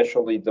 and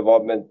potentially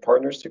development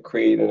partners to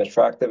create an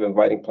attractive,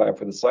 inviting plan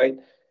for the site.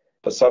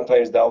 But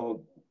sometimes that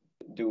will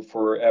do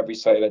for every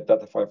site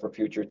identified for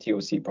future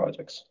TOC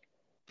projects.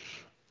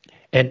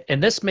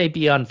 And this may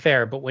be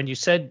unfair, but when you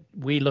said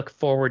we look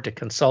forward to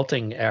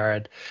consulting,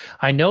 Arid,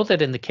 I know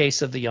that in the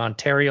case of the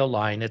Ontario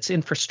line, it's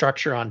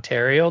Infrastructure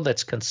Ontario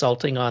that's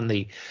consulting on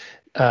the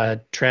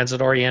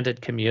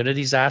transit-oriented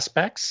communities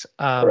aspects.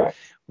 Correct.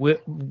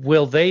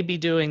 Will they be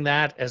doing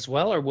that as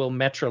well, or will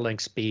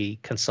Metrolinx be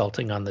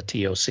consulting on the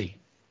TOC?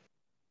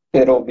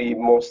 It'll be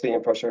mostly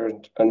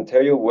Infrastructure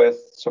Ontario with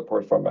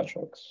support from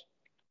Metrolinx.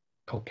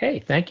 Okay,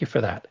 thank you for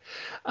that.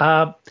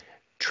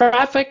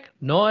 Traffic,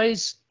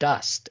 noise,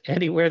 dust,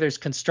 anywhere there's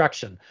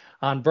construction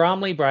on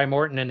Bromley,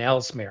 Brymorton, and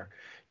Ellesmere.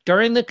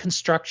 During the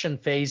construction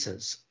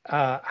phases,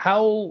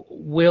 how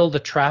will the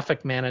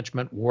traffic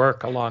management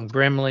work along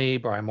Brimley,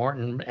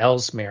 Brymorton,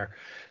 Ellesmere?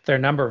 There are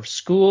a number of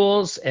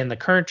schools, and the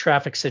current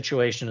traffic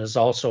situation is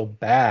also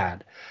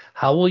bad.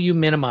 How will you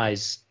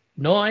minimize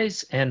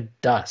noise and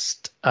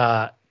dust?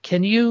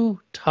 Can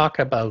you talk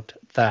about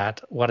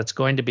that, what it's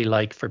going to be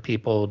like for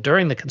people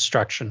during the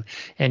construction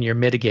and your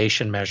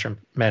mitigation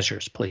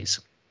measures, please?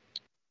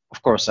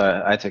 Of course,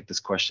 I take this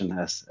question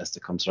as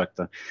the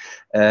constructor.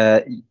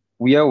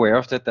 We are aware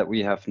of that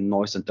we have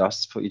noise and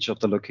dust for each of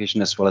the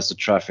location, as well as the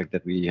traffic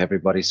that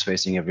everybody's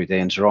facing every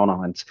day in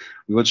Toronto. And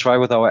we will try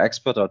with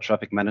our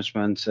traffic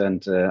management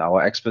and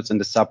our experts in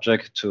the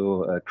subject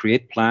to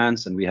create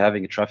plans, and we're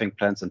having traffic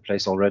plans in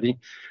place already,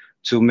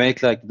 to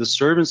make like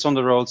disturbance on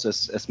the roads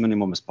as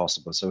minimum as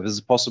possible. So if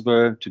it's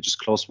possible to just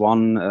close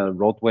one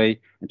roadway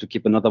and to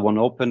keep another one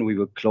open, we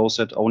will close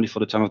it only for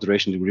the time of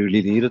duration that we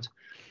really need it.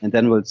 And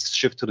then we'll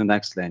shift to the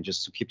next lane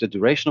just to keep the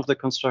duration of the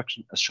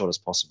construction as short as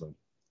possible.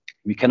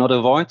 We cannot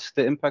avoid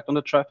the impact on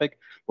the traffic,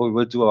 but we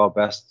will do our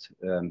best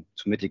to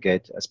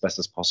mitigate as best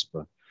as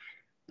possible.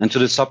 And to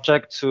the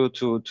subject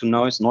to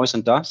noise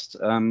and dust,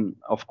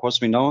 of course,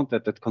 we know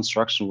that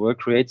construction will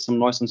create some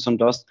noise and some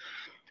dust.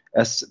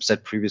 As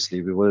said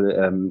previously,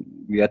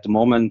 we at the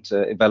moment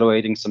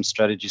evaluating some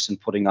strategies and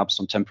putting up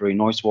some temporary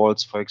noise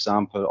walls, for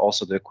example.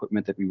 Also, the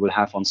equipment that we will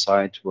have on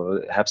site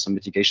will have some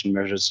mitigation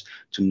measures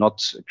to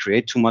not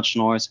create too much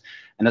noise.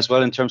 And as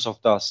well in terms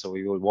of dust, so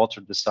we will water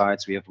the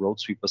sites, we have road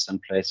sweepers in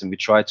place, and we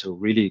try to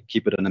really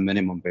keep it on a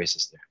minimum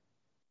basis there.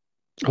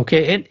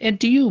 Okay, and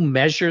do you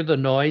measure the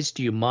noise?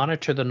 Do you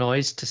monitor the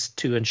noise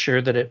to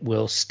ensure that it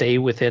will stay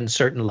within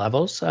certain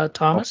levels,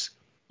 Thomas?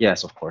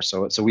 Yes, of course.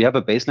 So we have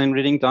a baseline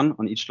reading done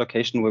on each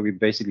location where we're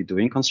basically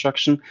doing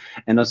construction.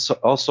 And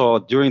also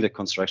during the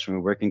construction,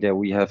 we're working there,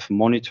 we have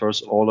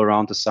monitors all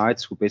around the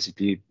sites who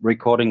basically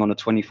recording on a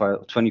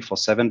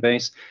 24/7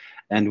 base.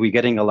 And we're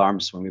getting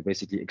alarms when we're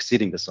basically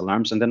exceeding this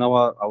alarms. And then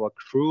our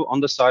crew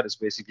on the site is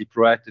basically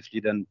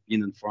proactively then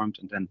being informed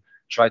and then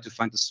try to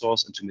find the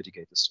source and to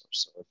mitigate the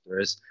source. So if there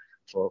is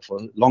for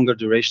longer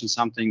duration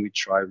something, we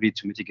try really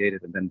to mitigate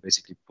it and then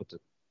basically put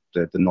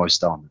the noise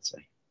down, let's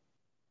say.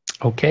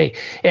 Okay,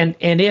 and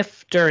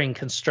if during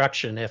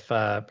construction, if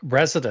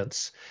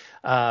residents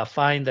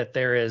find that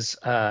there is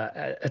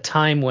a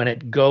time when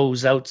it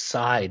goes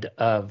outside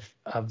of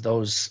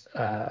those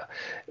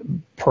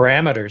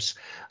parameters,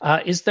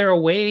 is there a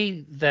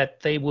way that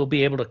they will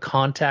be able to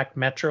contact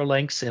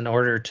Metrolinx in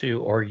order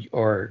to, or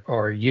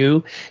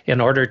you,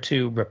 in order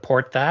to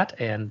report that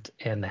and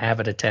have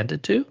it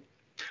attended to?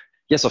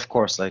 Yes, of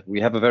course. Like we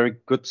have a very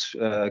good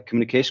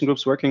communication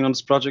groups working on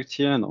this project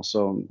here, and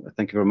also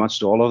thank you very much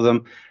to all of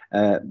them.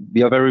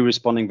 We are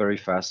responding very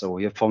fast. So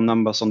we have phone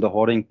numbers on the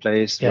hoarding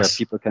place where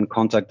people can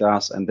contact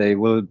us, and they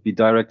will be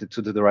directed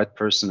to the right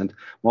person. And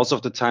most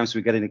of the times we're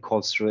getting the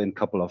calls through in a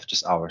couple of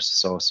just hours.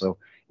 So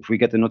if we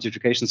get the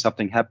notification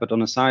something happened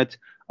on a site,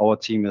 our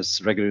team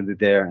is regularly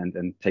there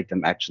and take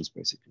them actions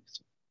basically.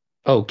 So.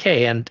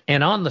 Okay, and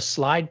on the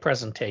slide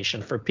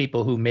presentation for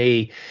people who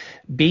may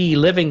be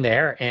living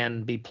there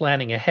and be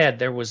planning ahead,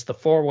 there was the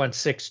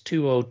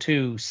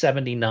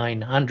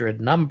 416-202-7900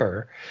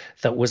 number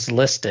that was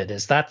listed.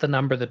 Is that the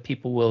number that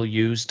people will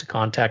use to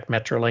contact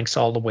Metrolinx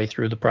all the way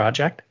through the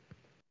project?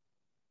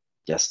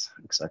 Yes,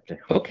 exactly.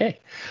 Okay.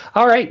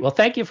 All right. Well,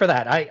 thank you for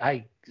that.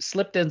 I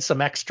slipped in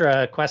some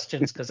extra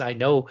questions because I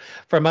know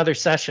from other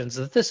sessions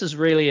that this is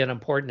really an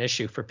important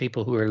issue for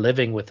people who are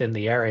living within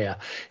the area.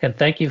 And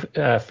thank you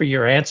for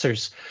your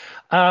answers.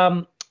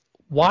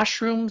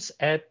 Washrooms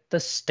at the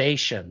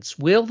stations.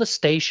 Will the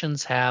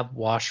stations have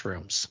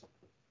washrooms?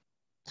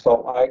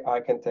 So I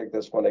can take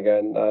this one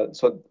again.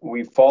 So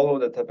we follow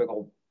the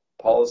typical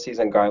policies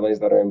and guidelines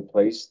that are in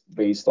place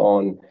based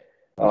on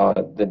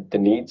the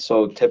need.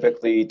 So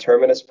typically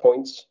terminus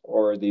points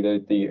or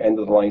the end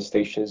of the line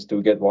stations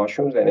do get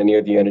washrooms, and any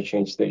of the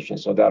interchange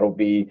stations. So that'll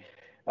be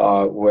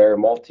where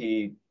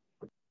multi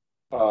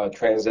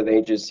transit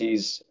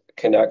agencies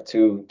connect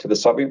to the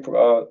subway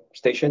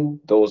station,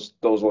 those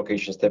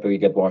locations typically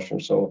get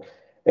washrooms. So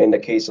in the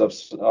case of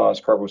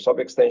Scarborough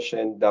Subway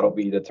Extension, that'll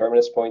be the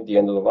terminus point, the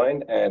end of the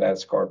line, and at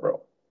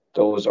Scarborough.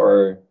 Those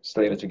are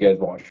slated to get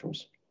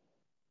washrooms.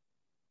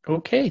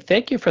 Okay,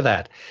 thank you for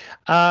that.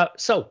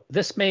 So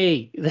this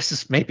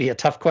is maybe a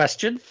tough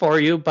question for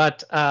you,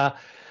 but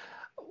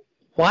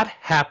what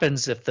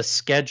happens if the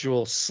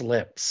schedule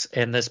slips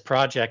and this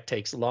project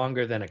takes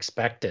longer than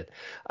expected?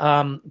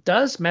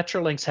 Does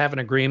Metrolinx have an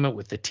agreement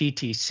with the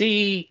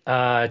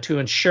TTC to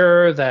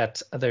ensure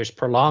that there's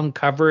prolonged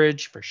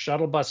coverage for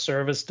shuttle bus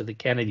service to the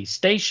Kennedy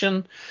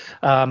Station?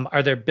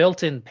 Are there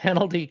built-in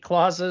penalty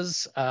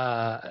clauses?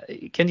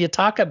 Can you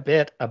talk a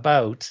bit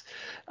about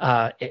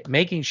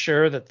making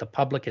sure that the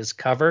public is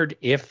covered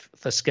if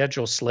the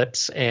schedule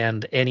slips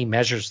and any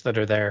measures that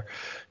are there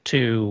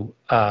to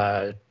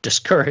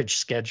discourage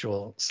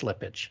schedule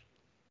slippage?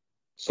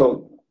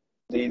 So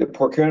the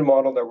procurement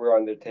model that we're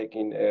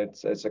undertaking,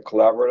 it's a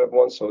collaborative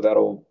one, so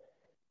that'll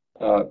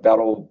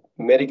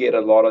mitigate a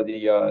lot of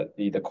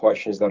the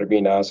questions that are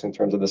being asked in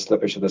terms of the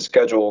slippage of the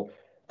schedule.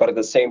 But at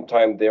the same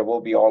time, there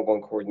will be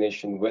ongoing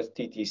coordination with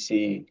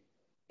TTC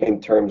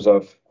in terms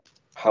of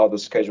how the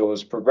schedule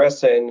is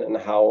progressing and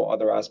how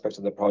other aspects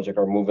of the project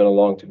are moving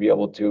along to be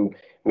able to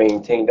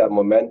maintain that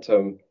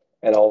momentum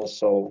and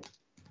also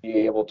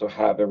be able to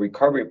have a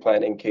recovery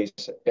plan in case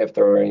if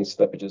there are any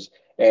slippages.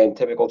 And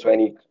typical to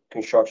any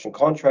construction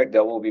contract,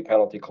 there will be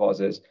penalty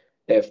clauses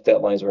if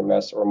deadlines are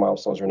missed or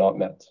milestones are not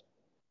met.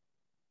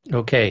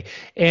 Okay.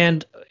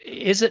 And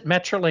is it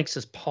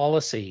Metrolinx's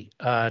policy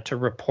to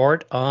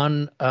report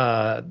on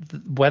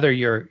whether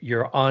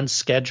you're on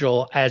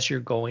schedule as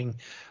you're going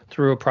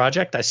through a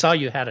project? I saw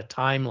you had a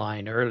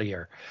timeline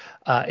earlier.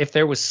 If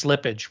there was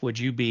slippage, would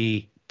you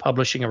be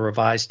publishing a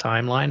revised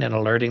timeline and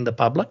alerting the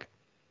public?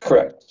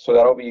 Correct. So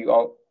that'll be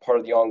part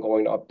of the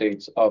ongoing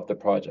updates of the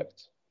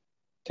project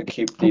to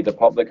keep the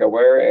public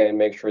aware and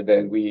make sure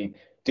that we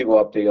do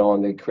update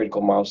on the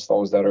critical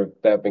milestones that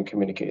have been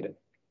communicated.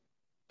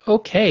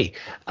 Okay.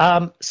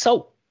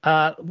 So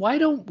why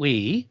don't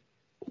we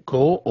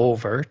go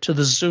over to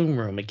the Zoom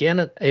room.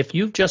 Again, if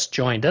you've just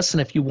joined us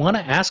and if you want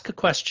to ask a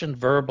question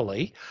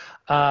verbally,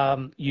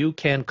 you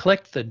can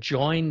click the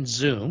Join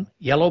Zoom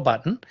yellow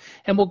button,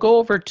 and we'll go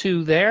over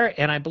to there.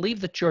 And I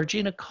believe that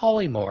Georgina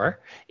Collymore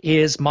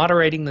is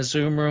moderating the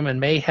Zoom room and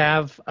may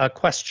have a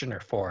questioner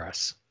for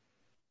us.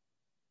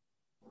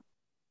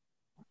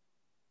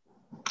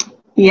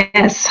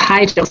 Yes.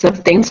 Hi, Joseph.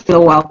 Thanks for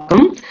the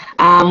welcome.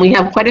 We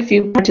have quite a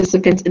few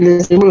participants in the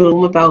Zoom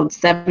room, about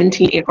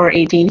 17 or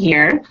 18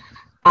 here.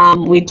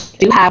 We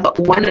do have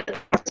one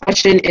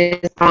question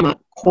is from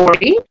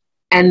Corey,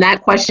 and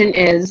that question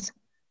is,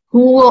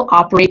 who will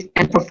operate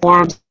and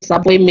perform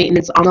subway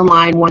maintenance on the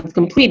line once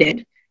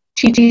completed,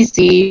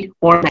 TTC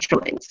or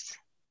Metrolinx?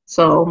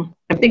 So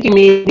I'm thinking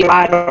maybe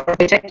Rod or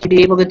Vitek, you'd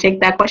be able to take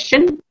that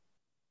question.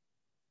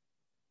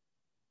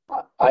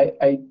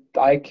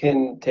 I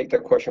can take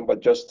that question,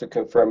 but just to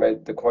confirm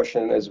it, the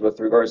question is with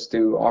regards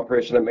to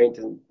operation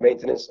and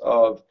maintenance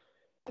of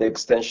the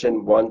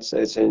extension once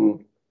it's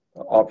in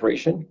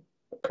operation,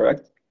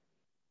 correct?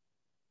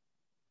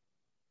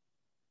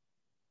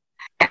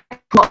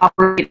 Will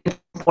operate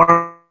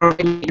for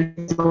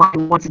the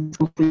line once it's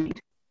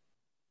complete.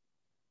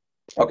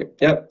 Okay,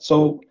 yeah.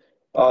 So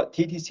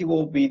TTC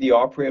will be the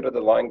operator of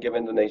the line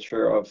given the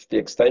nature of the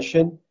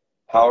extension.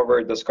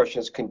 However,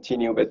 discussions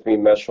continue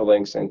between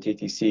Metrolinx and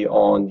TTC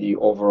on the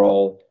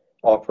overall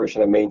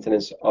operation and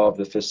maintenance of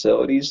the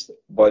facilities,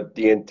 but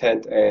the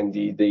intent and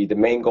the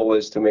main goal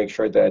is to make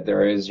sure that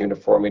there is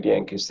uniformity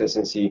and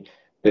consistency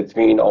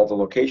between all the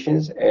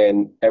locations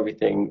and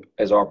everything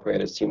is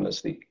operated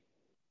seamlessly.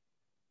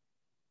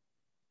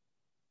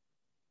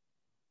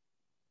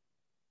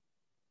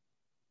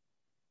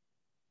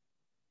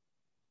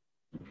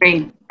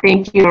 Great,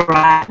 thank you,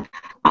 Rod.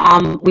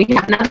 We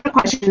have another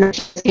question that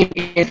just came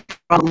in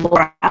from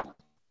Laura.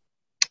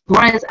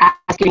 Laura is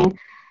asking,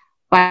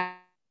 by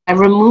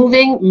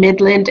removing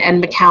Midland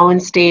and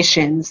McCowan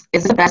stations,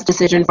 is the best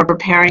decision for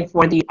preparing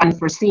for the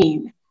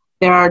unforeseen?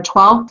 There are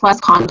 12 plus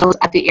condos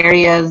at the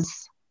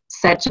areas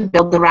set to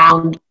build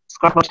around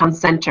Scarborough Town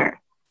Center.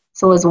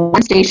 So is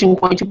one station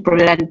going to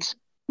prevent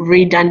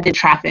redundant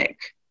traffic?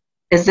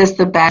 Is this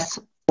the best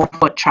for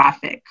foot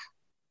traffic?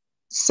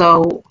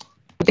 So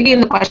I'm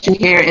thinking the question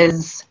here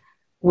is,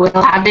 will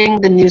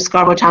having the new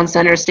Scarborough Town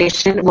Center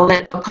station, will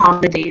it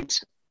accommodate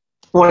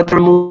for the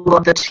removal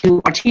of the two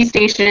RT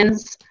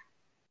stations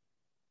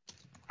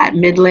at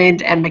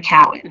Midland and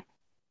McCowan,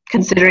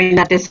 considering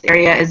that this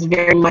area is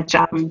very much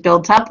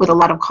built up with a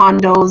lot of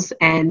condos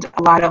and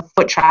a lot of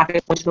foot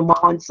traffic to the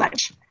mall and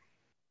such?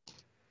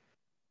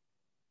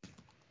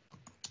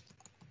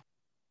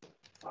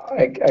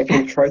 I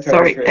can try to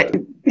answer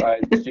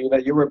it. Gina,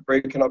 you were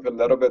breaking up a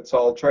little bit, so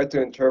I'll try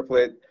to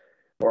interpolate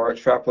or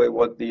extrapolate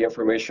what the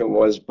information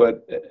was.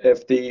 But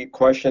if the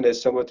question is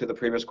similar to the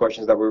previous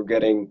questions that we were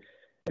getting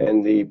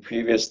in the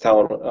previous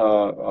town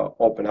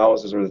open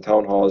houses or the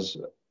town halls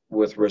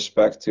with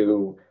respect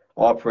to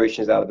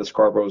operations out of the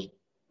Scarborough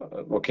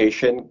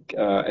location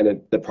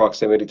and the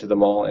proximity to the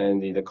mall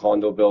and the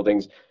condo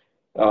buildings.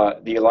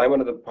 The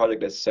alignment of the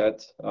project is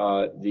set.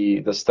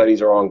 The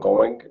studies are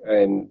ongoing,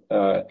 and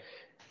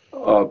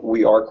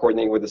we are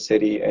coordinating with the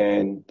city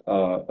and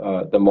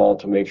the mall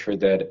to make sure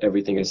that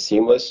everything is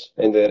seamless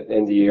in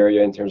the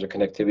area in terms of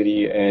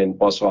connectivity and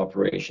bus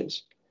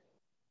operations.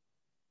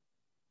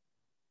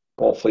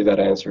 Hopefully that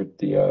answered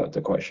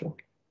the question.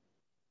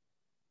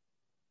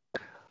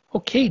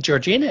 Okay,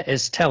 Georgina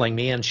is telling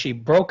me, and she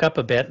broke up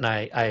a bit, and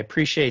I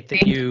appreciate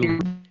that you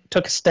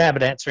took a stab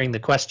at answering the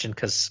question,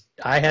 because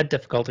I had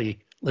difficulty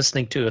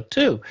listening to it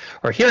too,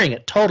 or hearing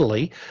it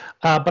totally.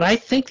 But I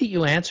think that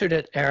you answered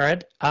it,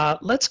 Arid.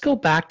 Let's go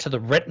back to the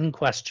written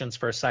questions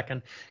for a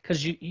second,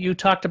 because you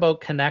talked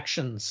about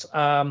connections.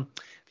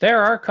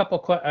 There are a couple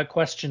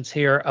questions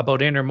here about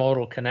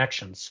intermodal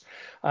connections.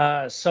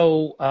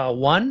 So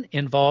one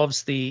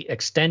involves the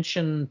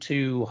extension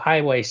to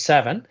Highway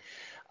 7.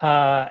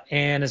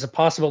 And is it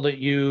possible that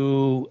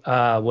you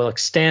will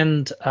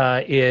extend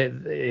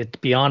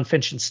it beyond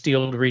Finch and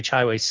Steel to reach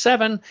Highway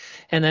 7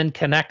 and then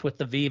connect with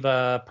the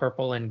Viva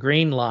purple and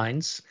green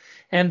lines?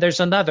 And there's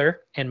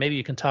another, and maybe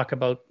you can talk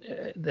about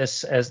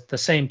this at the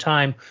same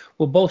time.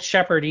 Will both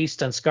Shepherd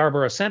East and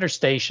Scarborough Centre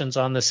stations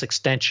on this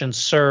extension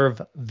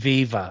serve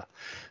Viva?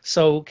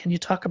 So can you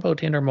talk about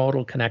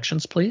intermodal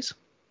connections, please?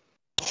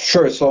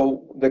 Sure.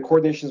 So the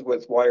coordinations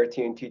with YRT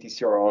and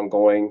TTC are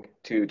ongoing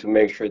to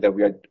make sure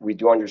that we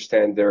do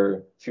understand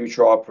their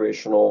future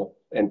operational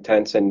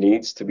intents and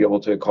needs to be able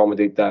to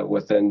accommodate that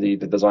within the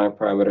design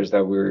parameters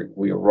that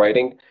we are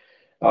writing.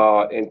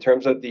 In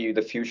terms of the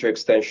future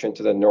extension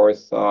to the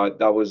north,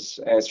 that was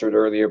answered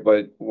earlier,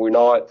 but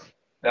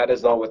that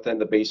is not within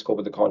the base scope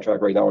of the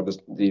contract right now or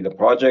the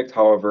project.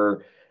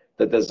 However,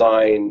 the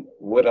design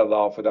would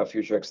allow for that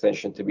future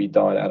extension to be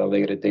done at a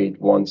later date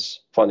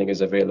once funding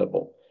is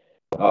available.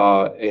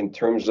 In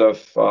terms of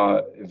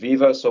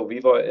Viva, so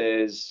Viva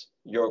is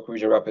York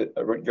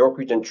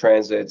Region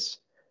Transit's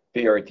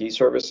BRT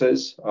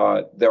services.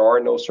 There are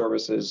no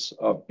services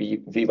of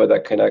Viva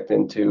that connect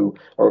into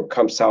or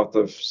come south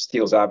of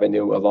Steeles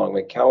Avenue along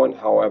McCowan.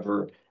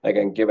 However,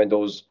 again, given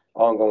those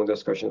ongoing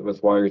discussions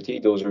with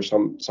YRT, those are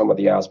some of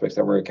the aspects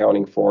that we're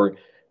accounting for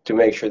to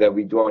make sure that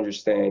we do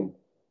understand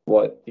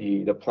what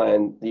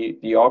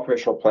the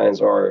operational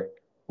plans are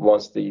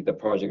once the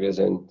project is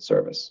in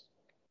service.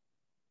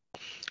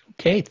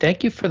 Okay,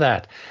 thank you for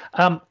that.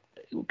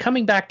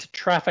 Coming back to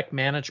traffic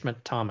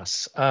management,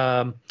 Thomas,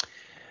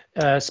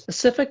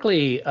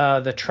 specifically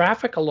the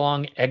traffic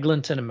along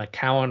Eglinton and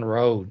McCowan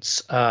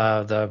roads.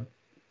 The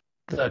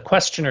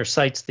questioner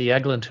cites the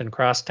Eglinton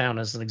Crosstown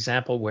as an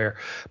example where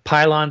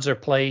pylons are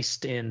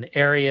placed in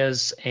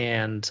areas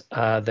and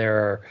there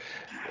are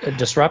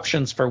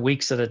disruptions for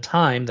weeks at a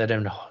time that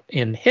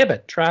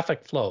inhibit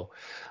traffic flow.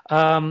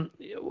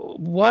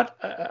 What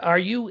are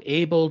you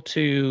able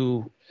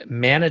to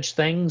manage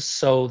things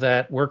so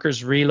that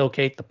workers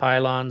relocate the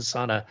pylons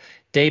on a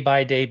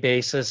day-by-day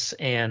basis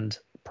and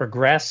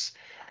progress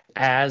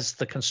as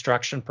the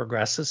construction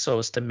progresses so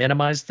as to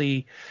minimize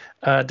the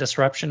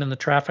disruption in the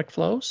traffic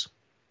flows?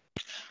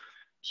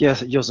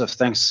 Yes, Joseph,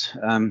 thanks.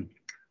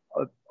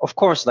 Of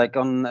course, like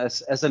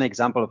as an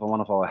example of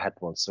one of our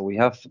headwalls. So we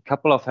have a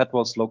couple of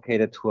headwalls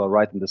located who are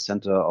right in the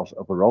center of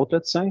a road,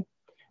 let's say,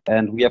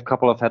 and we have a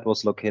couple of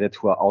headwalls located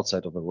who are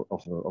outside of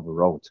a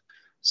road.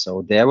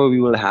 So there where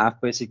we will have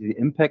basically the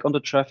impact on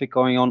the traffic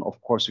going on. Of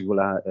course, we will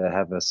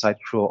have a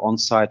site crew on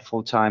site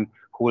full time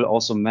who will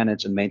also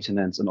manage and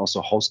maintenance and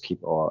also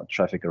housekeep our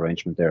traffic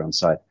arrangement there on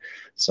site.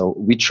 So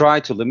we try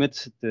to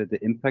limit the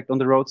impact on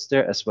the roads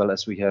there, as well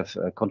as we have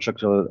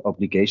contractual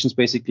obligations,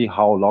 basically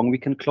how long we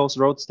can close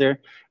roads there.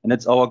 And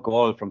it's our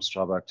goal from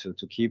Strabag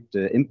to keep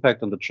the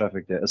impact on the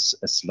traffic there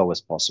as low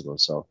as possible.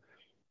 So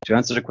to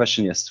answer the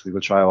question, yes, we will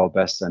try our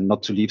best and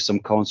not to leave some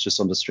cones just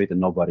on the street and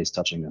nobody's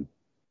touching them.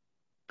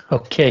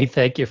 Okay,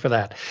 thank you for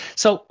that.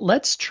 So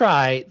let's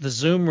try the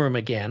Zoom room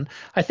again.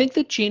 I think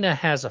that Gina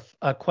has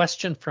a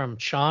question from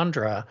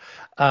Chandra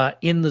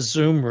in the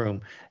Zoom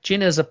room.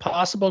 Gina, is it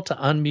possible to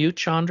unmute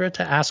Chandra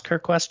to ask her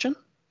question?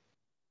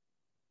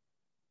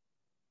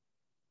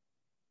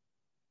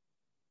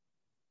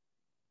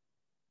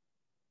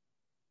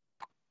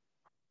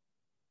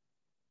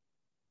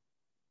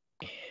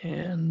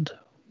 And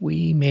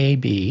we may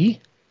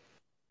be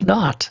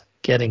not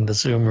getting the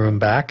Zoom room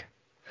back.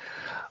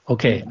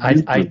 Okay,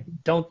 I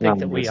don't think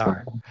that we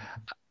are.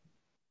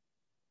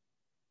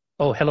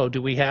 Oh, hello.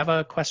 Do we have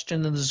a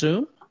question in the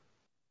Zoom?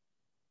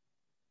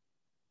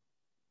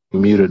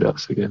 Muted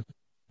us again.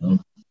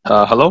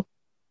 Hello?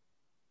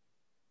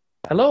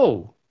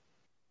 Hello.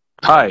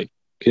 Hi.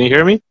 Can you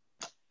hear me?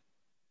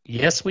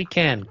 Yes, we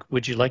can.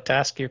 Would you like to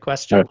ask your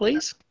question,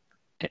 please?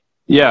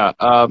 Yeah.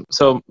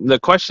 So the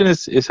question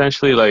is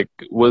essentially like,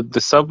 would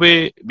the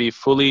subway be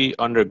fully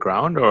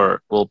underground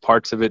or will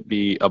parts of it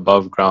be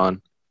above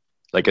ground?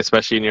 Like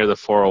especially near the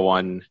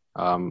 401,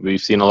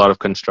 we've seen a lot of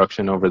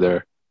construction over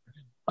there.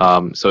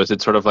 So is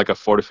it sort of like a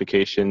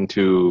fortification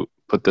to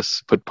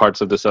put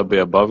parts of the subway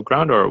above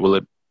ground, or will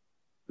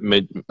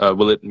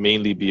it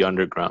mainly be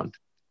underground?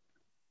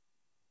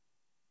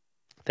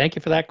 Thank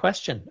you for that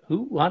question.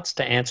 Who wants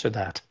to answer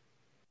that?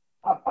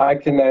 I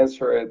can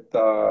answer it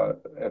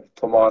if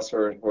Tomas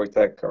or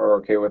Wojtek are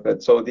okay with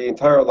it. So the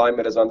entire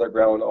alignment is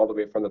underground all the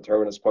way from the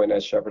terminus point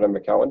at Shepherd and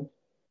McCowan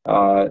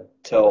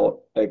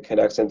till it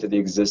connects into the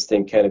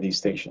existing Kennedy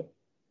station.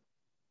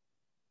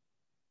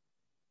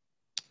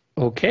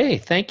 Okay,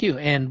 thank you.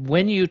 And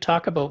when you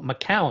talk about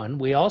McCowan,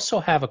 we also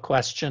have a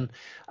question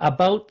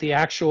about the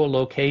actual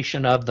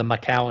location of the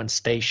McCowan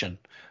station.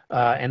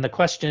 And the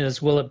question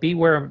is, will it be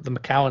where the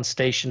McCowan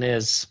station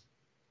is?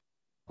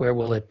 Where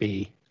will it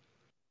be?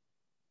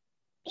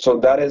 So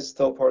that is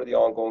still part of the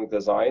ongoing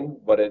design,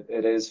 but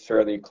it is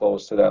fairly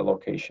close to that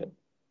location.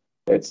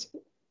 It's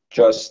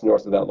just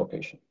north of that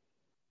location.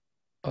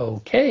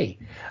 Okay.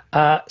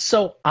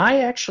 So I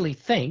actually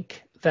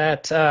think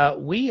that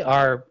we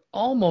are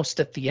almost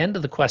at the end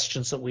of the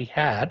questions that we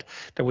had.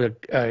 There were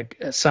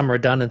some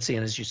redundancy,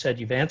 and as you said,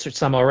 you've answered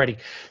some already.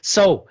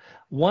 So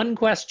one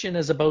question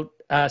is about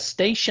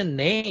station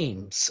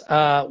names.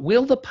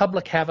 Will the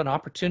public have an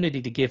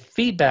opportunity to give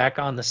feedback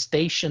on the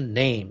station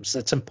names?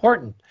 It's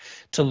important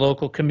to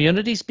local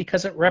communities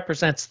because it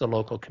represents the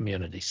local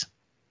communities.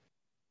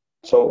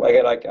 So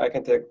again, I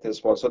can take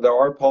this one. So there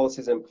are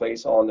policies in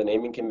place on the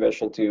naming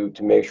convention to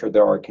make sure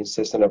there are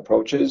consistent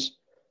approaches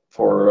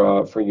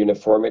for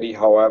uniformity.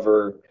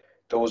 However,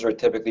 those are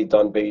typically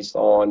done based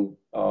on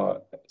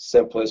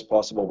simplest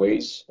possible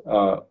ways,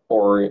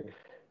 or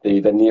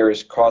the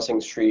nearest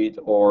crossing street,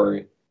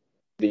 or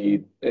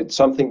it's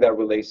something that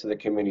relates to the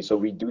community. So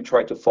we do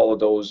try to follow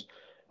those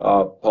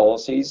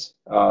policies,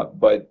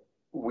 but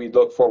we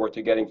look forward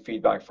to getting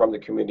feedback from the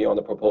community on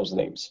the proposed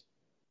names.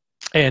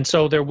 And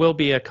so there will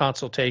be a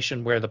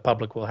consultation where the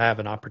public will have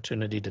an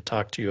opportunity to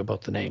talk to you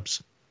about the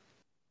names.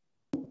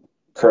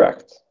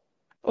 Correct.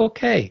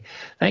 Okay,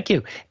 thank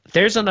you.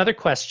 There's another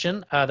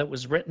question that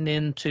was written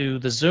into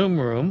the Zoom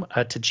room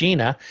to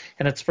Gina,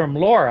 and it's from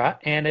Laura,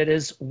 and it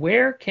is,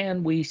 where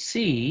can we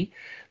see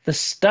the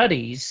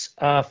studies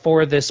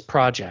for this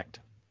project?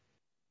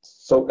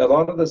 So a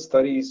lot of the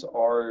studies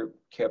are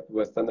kept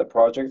within the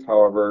project.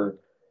 However,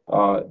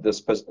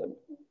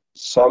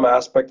 some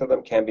aspect of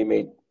them can be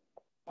made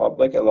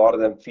public. A lot of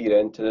them feed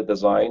into the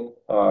design,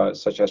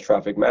 such as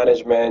traffic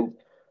management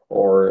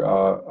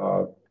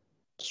or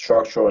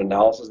structural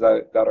analysis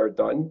that are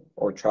done,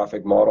 or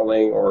traffic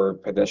modeling or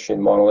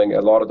pedestrian modeling.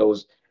 A lot of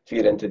those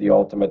feed into the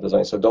ultimate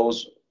design. So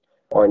those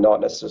are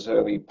not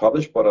necessarily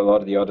published, but a lot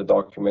of the other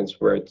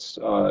documents where it's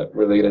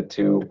related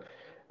to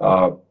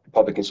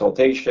public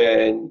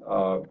consultation,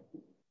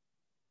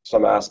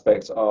 some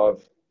aspects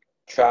of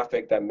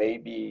traffic that may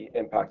be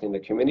impacting the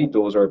community,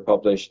 those are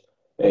published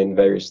in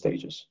various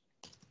stages.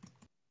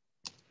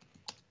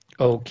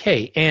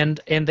 Okay, and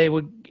they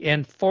would,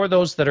 and for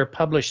those that are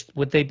published,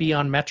 would they be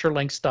on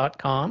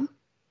Metrolinx.com?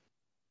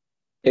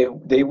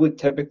 They would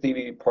typically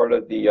be part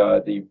of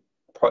the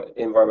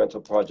environmental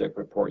project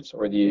reports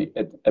or the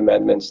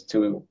amendments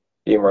to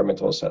the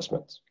environmental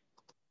assessments.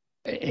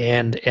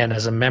 And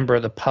as a member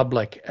of the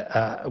public,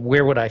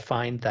 where would I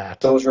find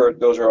that? Those are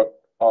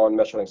on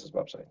Metrolinx's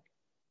website.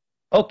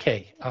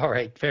 Okay, all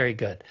right, very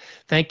good.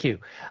 Thank you.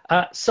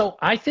 So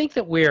I think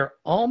that we're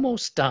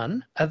almost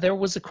done. There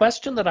was a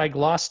question that I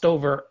glossed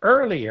over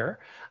earlier,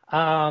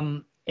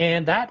 and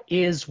that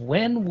is,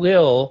 when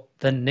will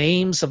the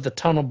names of the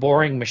tunnel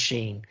boring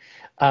machine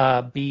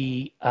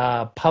be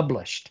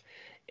published?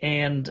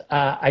 And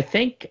I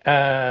think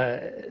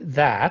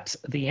that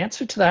the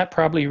answer to that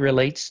probably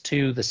relates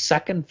to the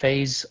second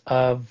phase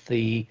of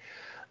the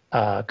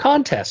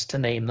contest to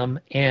name them.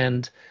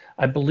 And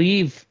I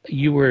believe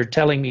you were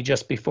telling me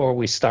just before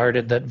we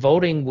started that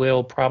voting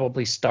will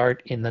probably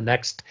start in the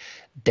next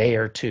day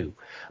or two.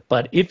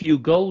 But if you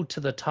go to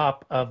the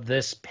top of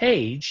this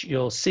page,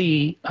 you'll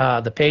see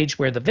the page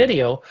where the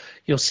video,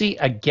 you'll see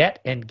a Get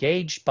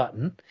Engaged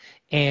button.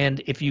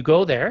 And if you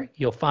go there,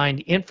 you'll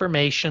find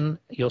information.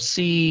 You'll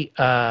see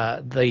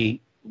the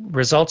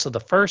results of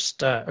the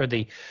first, or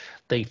the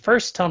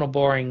first tunnel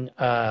boring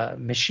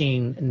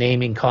machine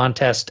naming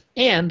contest,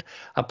 and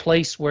a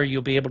place where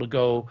you'll be able to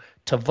go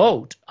to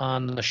vote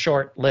on the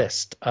short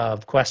list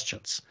of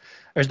questions,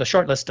 or the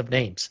short list of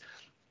names.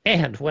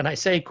 And when I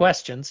say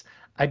questions,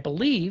 I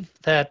believe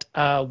that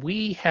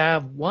we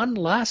have one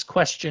last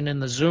question in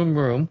the Zoom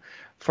room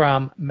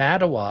from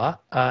Madawa.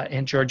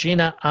 And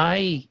Georgina,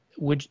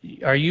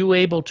 are you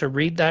able to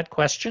read that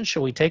question?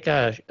 Shall we take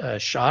a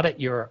shot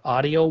at your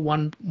audio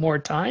one more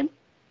time?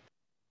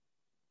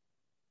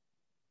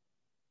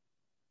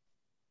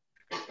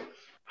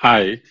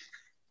 Hi.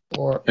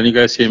 Can you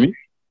guys hear me?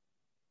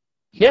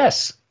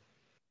 Yes.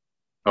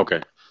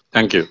 Okay.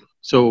 Thank you.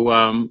 So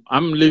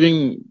I'm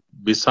living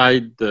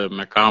beside the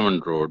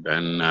McCowan Road,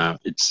 and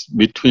it's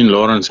between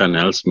Lawrence and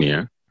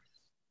Ellesmere.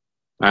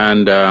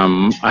 And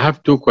I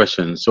have two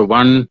questions. So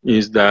one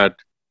is that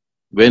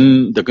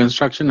when the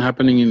construction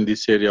happening in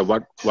this area,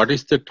 what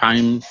is the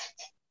time,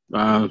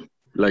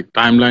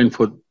 timeline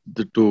for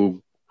the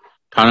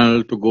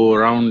tunnel to go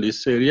around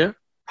this area?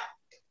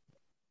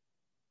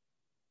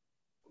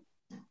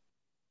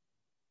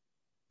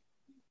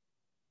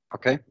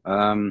 Okay.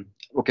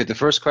 Okay, the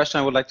first question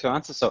I would like to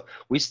answer. So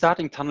we're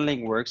starting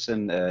tunneling works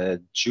in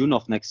June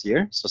of next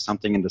year, so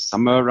something in the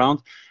summer around,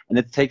 and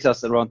it takes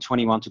us around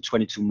 21 to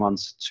 22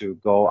 months to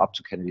go up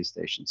to Kennedy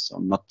Station, so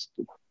not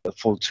a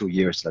full 2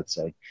 years, let's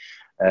say.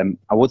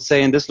 I would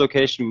say in this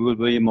location we will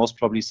be most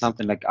probably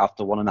something like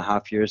after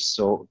 1.5 years,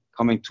 so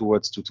coming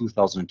towards to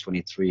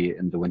 2023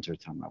 in the winter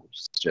time, I would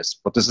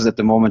suggest. But this is at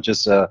the moment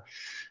just a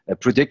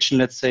prediction,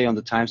 let's say, on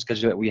the time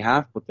schedule that we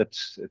have, but that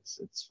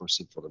it's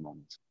foreseen for the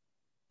moment.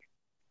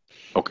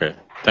 Okay,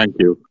 thank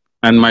you.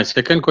 And my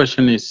second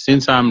question is,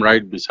 since I'm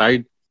right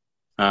beside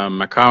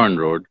McCowan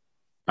Road,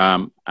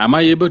 am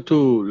I able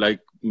to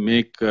like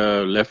make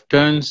left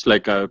turns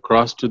like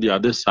across to the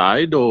other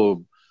side,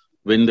 or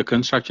when the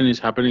construction is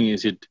happening,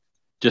 is it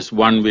just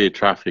one-way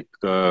traffic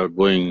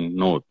going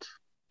north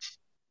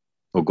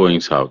or going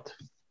south?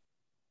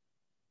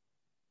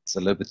 It's a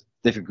little bit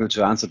difficult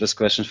to answer this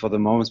question for the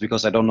moment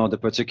because I don't know the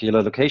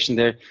particular location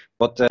there.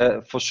 But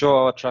for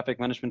sure, our traffic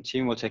management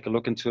team will take a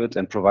look into it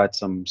and provide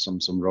some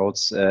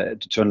roads to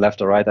turn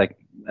left or right.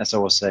 As I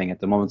was saying, at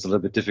the moment, it's a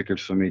little bit difficult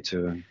for me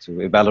to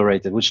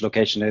evaluate which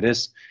location it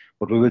is.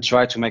 But we will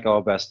try to make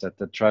our best that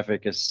the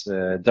traffic is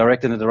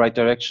directed in the right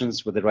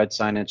directions with the right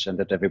signage and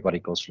that everybody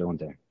goes fluent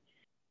there.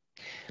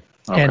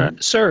 Okay.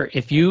 And sir,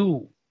 if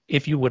you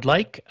would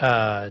like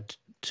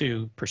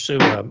to pursue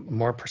a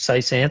more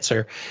precise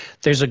answer,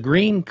 there's a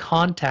green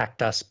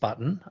contact us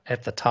button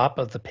at the top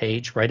of the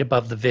page right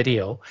above the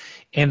video,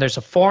 and there's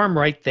a form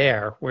right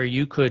there where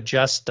you could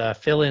just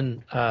fill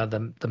in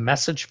the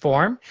message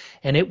form,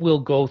 and it will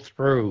go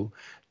through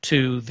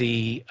to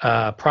the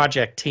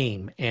project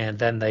team, and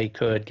then they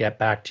could get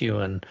back to you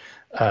and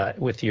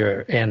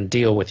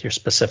deal with your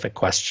specific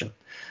question.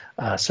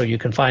 So you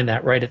can find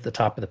that right at the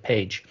top of the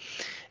page.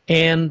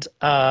 And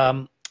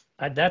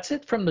that's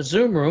it from the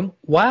Zoom room.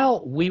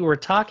 While we were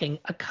talking,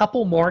 a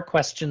couple more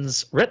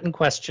questions, written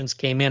questions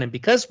came in, and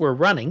because we're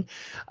running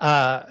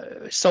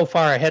so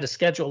far ahead of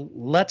schedule,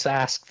 let's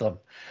ask them.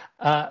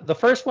 The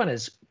first one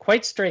is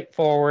quite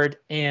straightforward,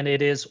 and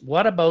it is,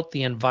 what about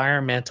the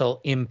environmental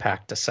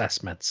impact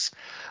assessments?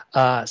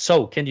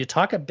 So can you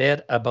talk a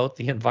bit about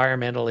the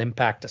environmental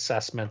impact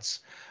assessments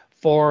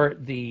for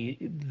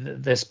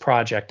this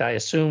project? I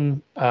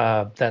assume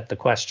that the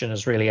question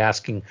is really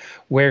asking,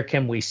 where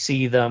can we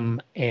see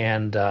them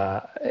and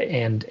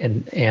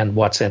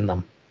what's in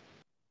them?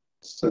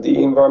 So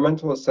the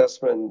environmental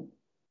assessment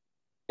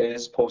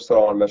is posted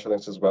on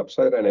Metrolinx's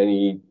website, and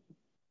any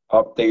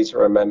updates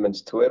or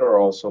amendments to it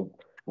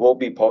will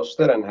be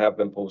posted and have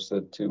been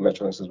posted to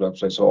Metrolinx's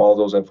website. So all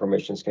those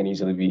informations can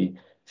easily be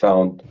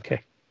found.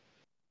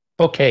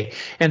 Okay,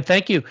 and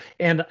thank you.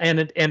 And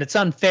it's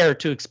unfair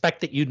to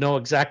expect that you know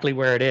exactly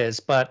where it is,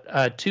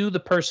 but to the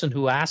person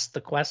who asked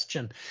the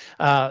question,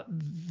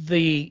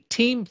 the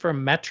team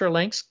from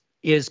Metrolinx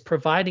is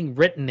providing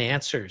written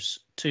answers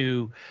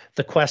to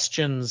the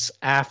questions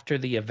after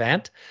the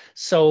event.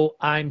 So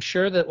I'm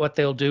sure that what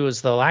they'll do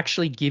is they'll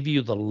actually give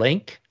you the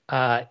link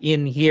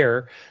in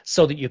here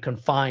so that you can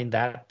find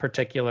that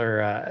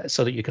particular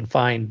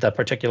the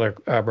particular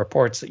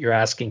reports that you're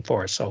asking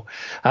for. So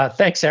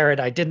thanks,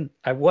 Aaron.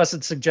 I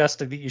wasn't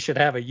suggesting that you should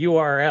have a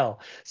URL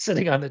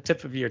sitting on the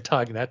tip of your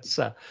tongue. That's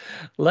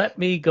let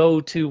me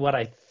go to what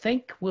I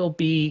think will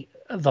be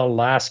the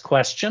last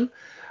question.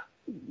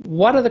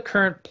 What are the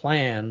current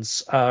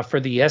plans for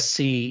the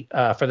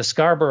for the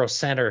Scarborough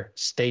Centre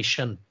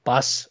Station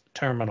bus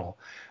terminal?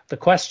 The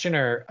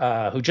questioner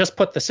who just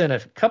put this in a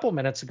couple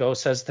minutes ago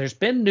says there's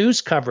been news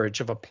coverage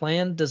of a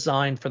planned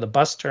design for the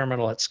bus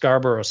terminal at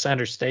Scarborough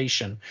Centre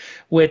Station,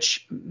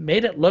 which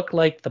made it look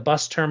like the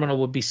bus terminal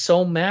would be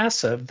so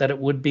massive that it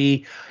would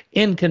be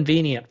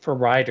inconvenient for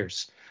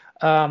riders.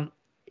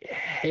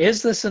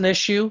 Is this an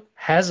issue?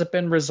 Has it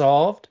been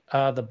resolved?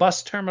 The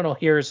bus terminal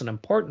here is an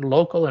important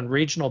local and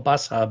regional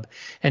bus hub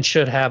and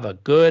should have a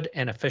good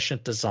and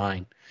efficient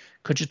design.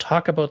 Could you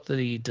talk about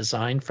the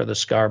design for the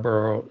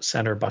Scarborough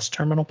Centre bus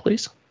terminal,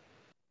 please?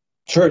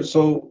 Sure.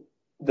 So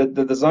the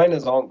design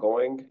is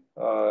ongoing.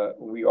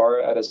 We are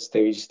at a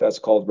stage that's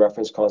called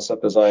reference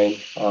concept design.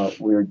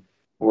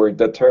 We're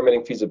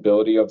determining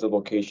feasibility of the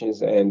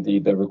locations and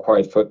the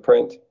required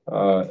footprint.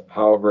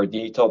 However,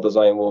 detailed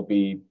design will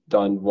be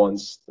done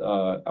once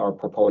our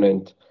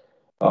proponent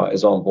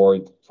is on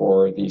board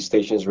for the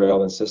station's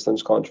rail and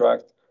systems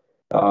contract.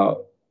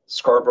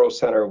 Scarborough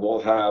Centre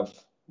will have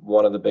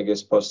one of the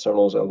biggest bus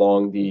terminals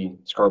along the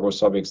Scarborough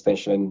Subway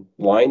Extension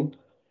line.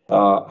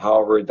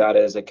 However, that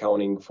is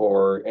accounting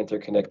for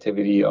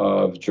interconnectivity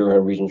of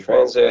Durham Region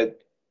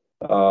Transit,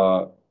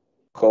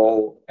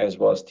 GO, as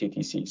well as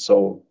TTC.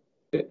 So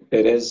it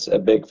is a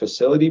big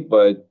facility,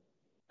 but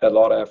a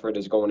lot of effort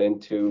is going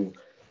into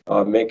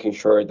making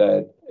sure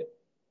that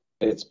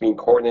it's being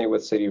coordinated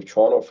with City of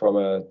Toronto from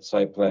a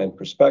site plan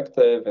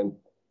perspective and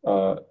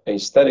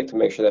aesthetic to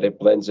make sure that it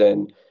blends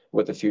in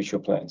with the future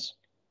plans.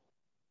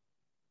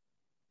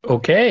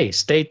 Okay,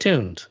 stay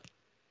tuned.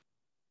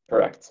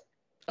 Correct.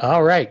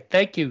 All right,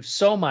 thank you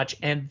so much.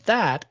 And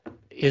that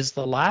is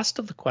the last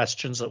of the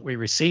questions that we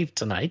received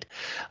tonight.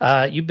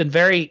 You've been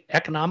very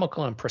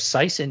economical and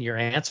precise in your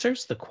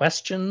answers. The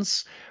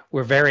questions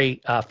were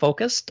very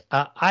focused.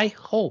 I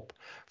hope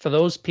for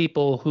those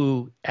people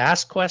who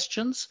asked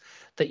questions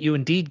that you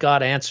indeed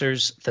got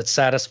answers that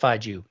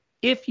satisfied you.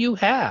 If you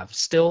have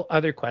still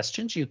other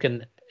questions, you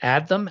can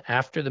add them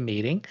after the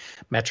meeting.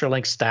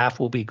 Metrolinx staff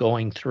will be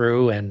going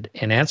through and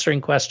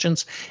answering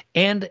questions.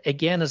 And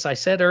again, as I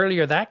said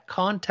earlier, that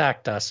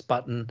contact us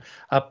button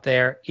up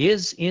there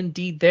is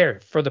indeed there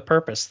for the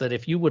purpose that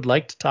if you would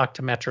like to talk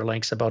to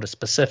Metrolinx about a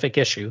specific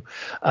issue,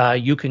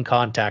 you can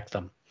contact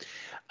them.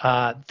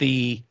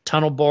 The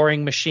tunnel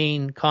boring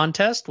machine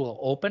contest will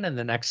open in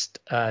the next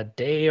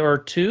day or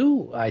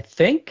two, I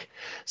think.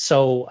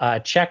 So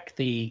check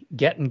the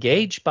Get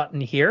Engaged button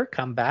here.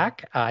 Come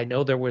back. I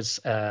know there was,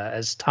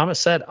 as Thomas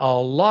said, a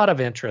lot of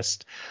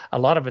interest, a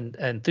lot of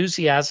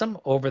enthusiasm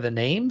over the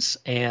names.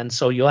 And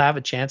so you'll have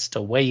a chance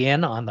to weigh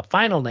in on the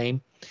final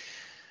name.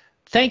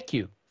 Thank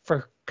you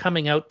for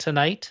coming out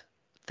tonight.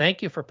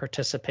 Thank you for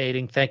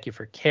participating. Thank you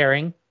for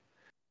caring.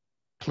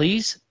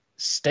 Please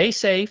stay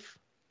safe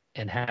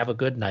and have a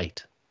good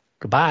night.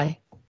 Goodbye.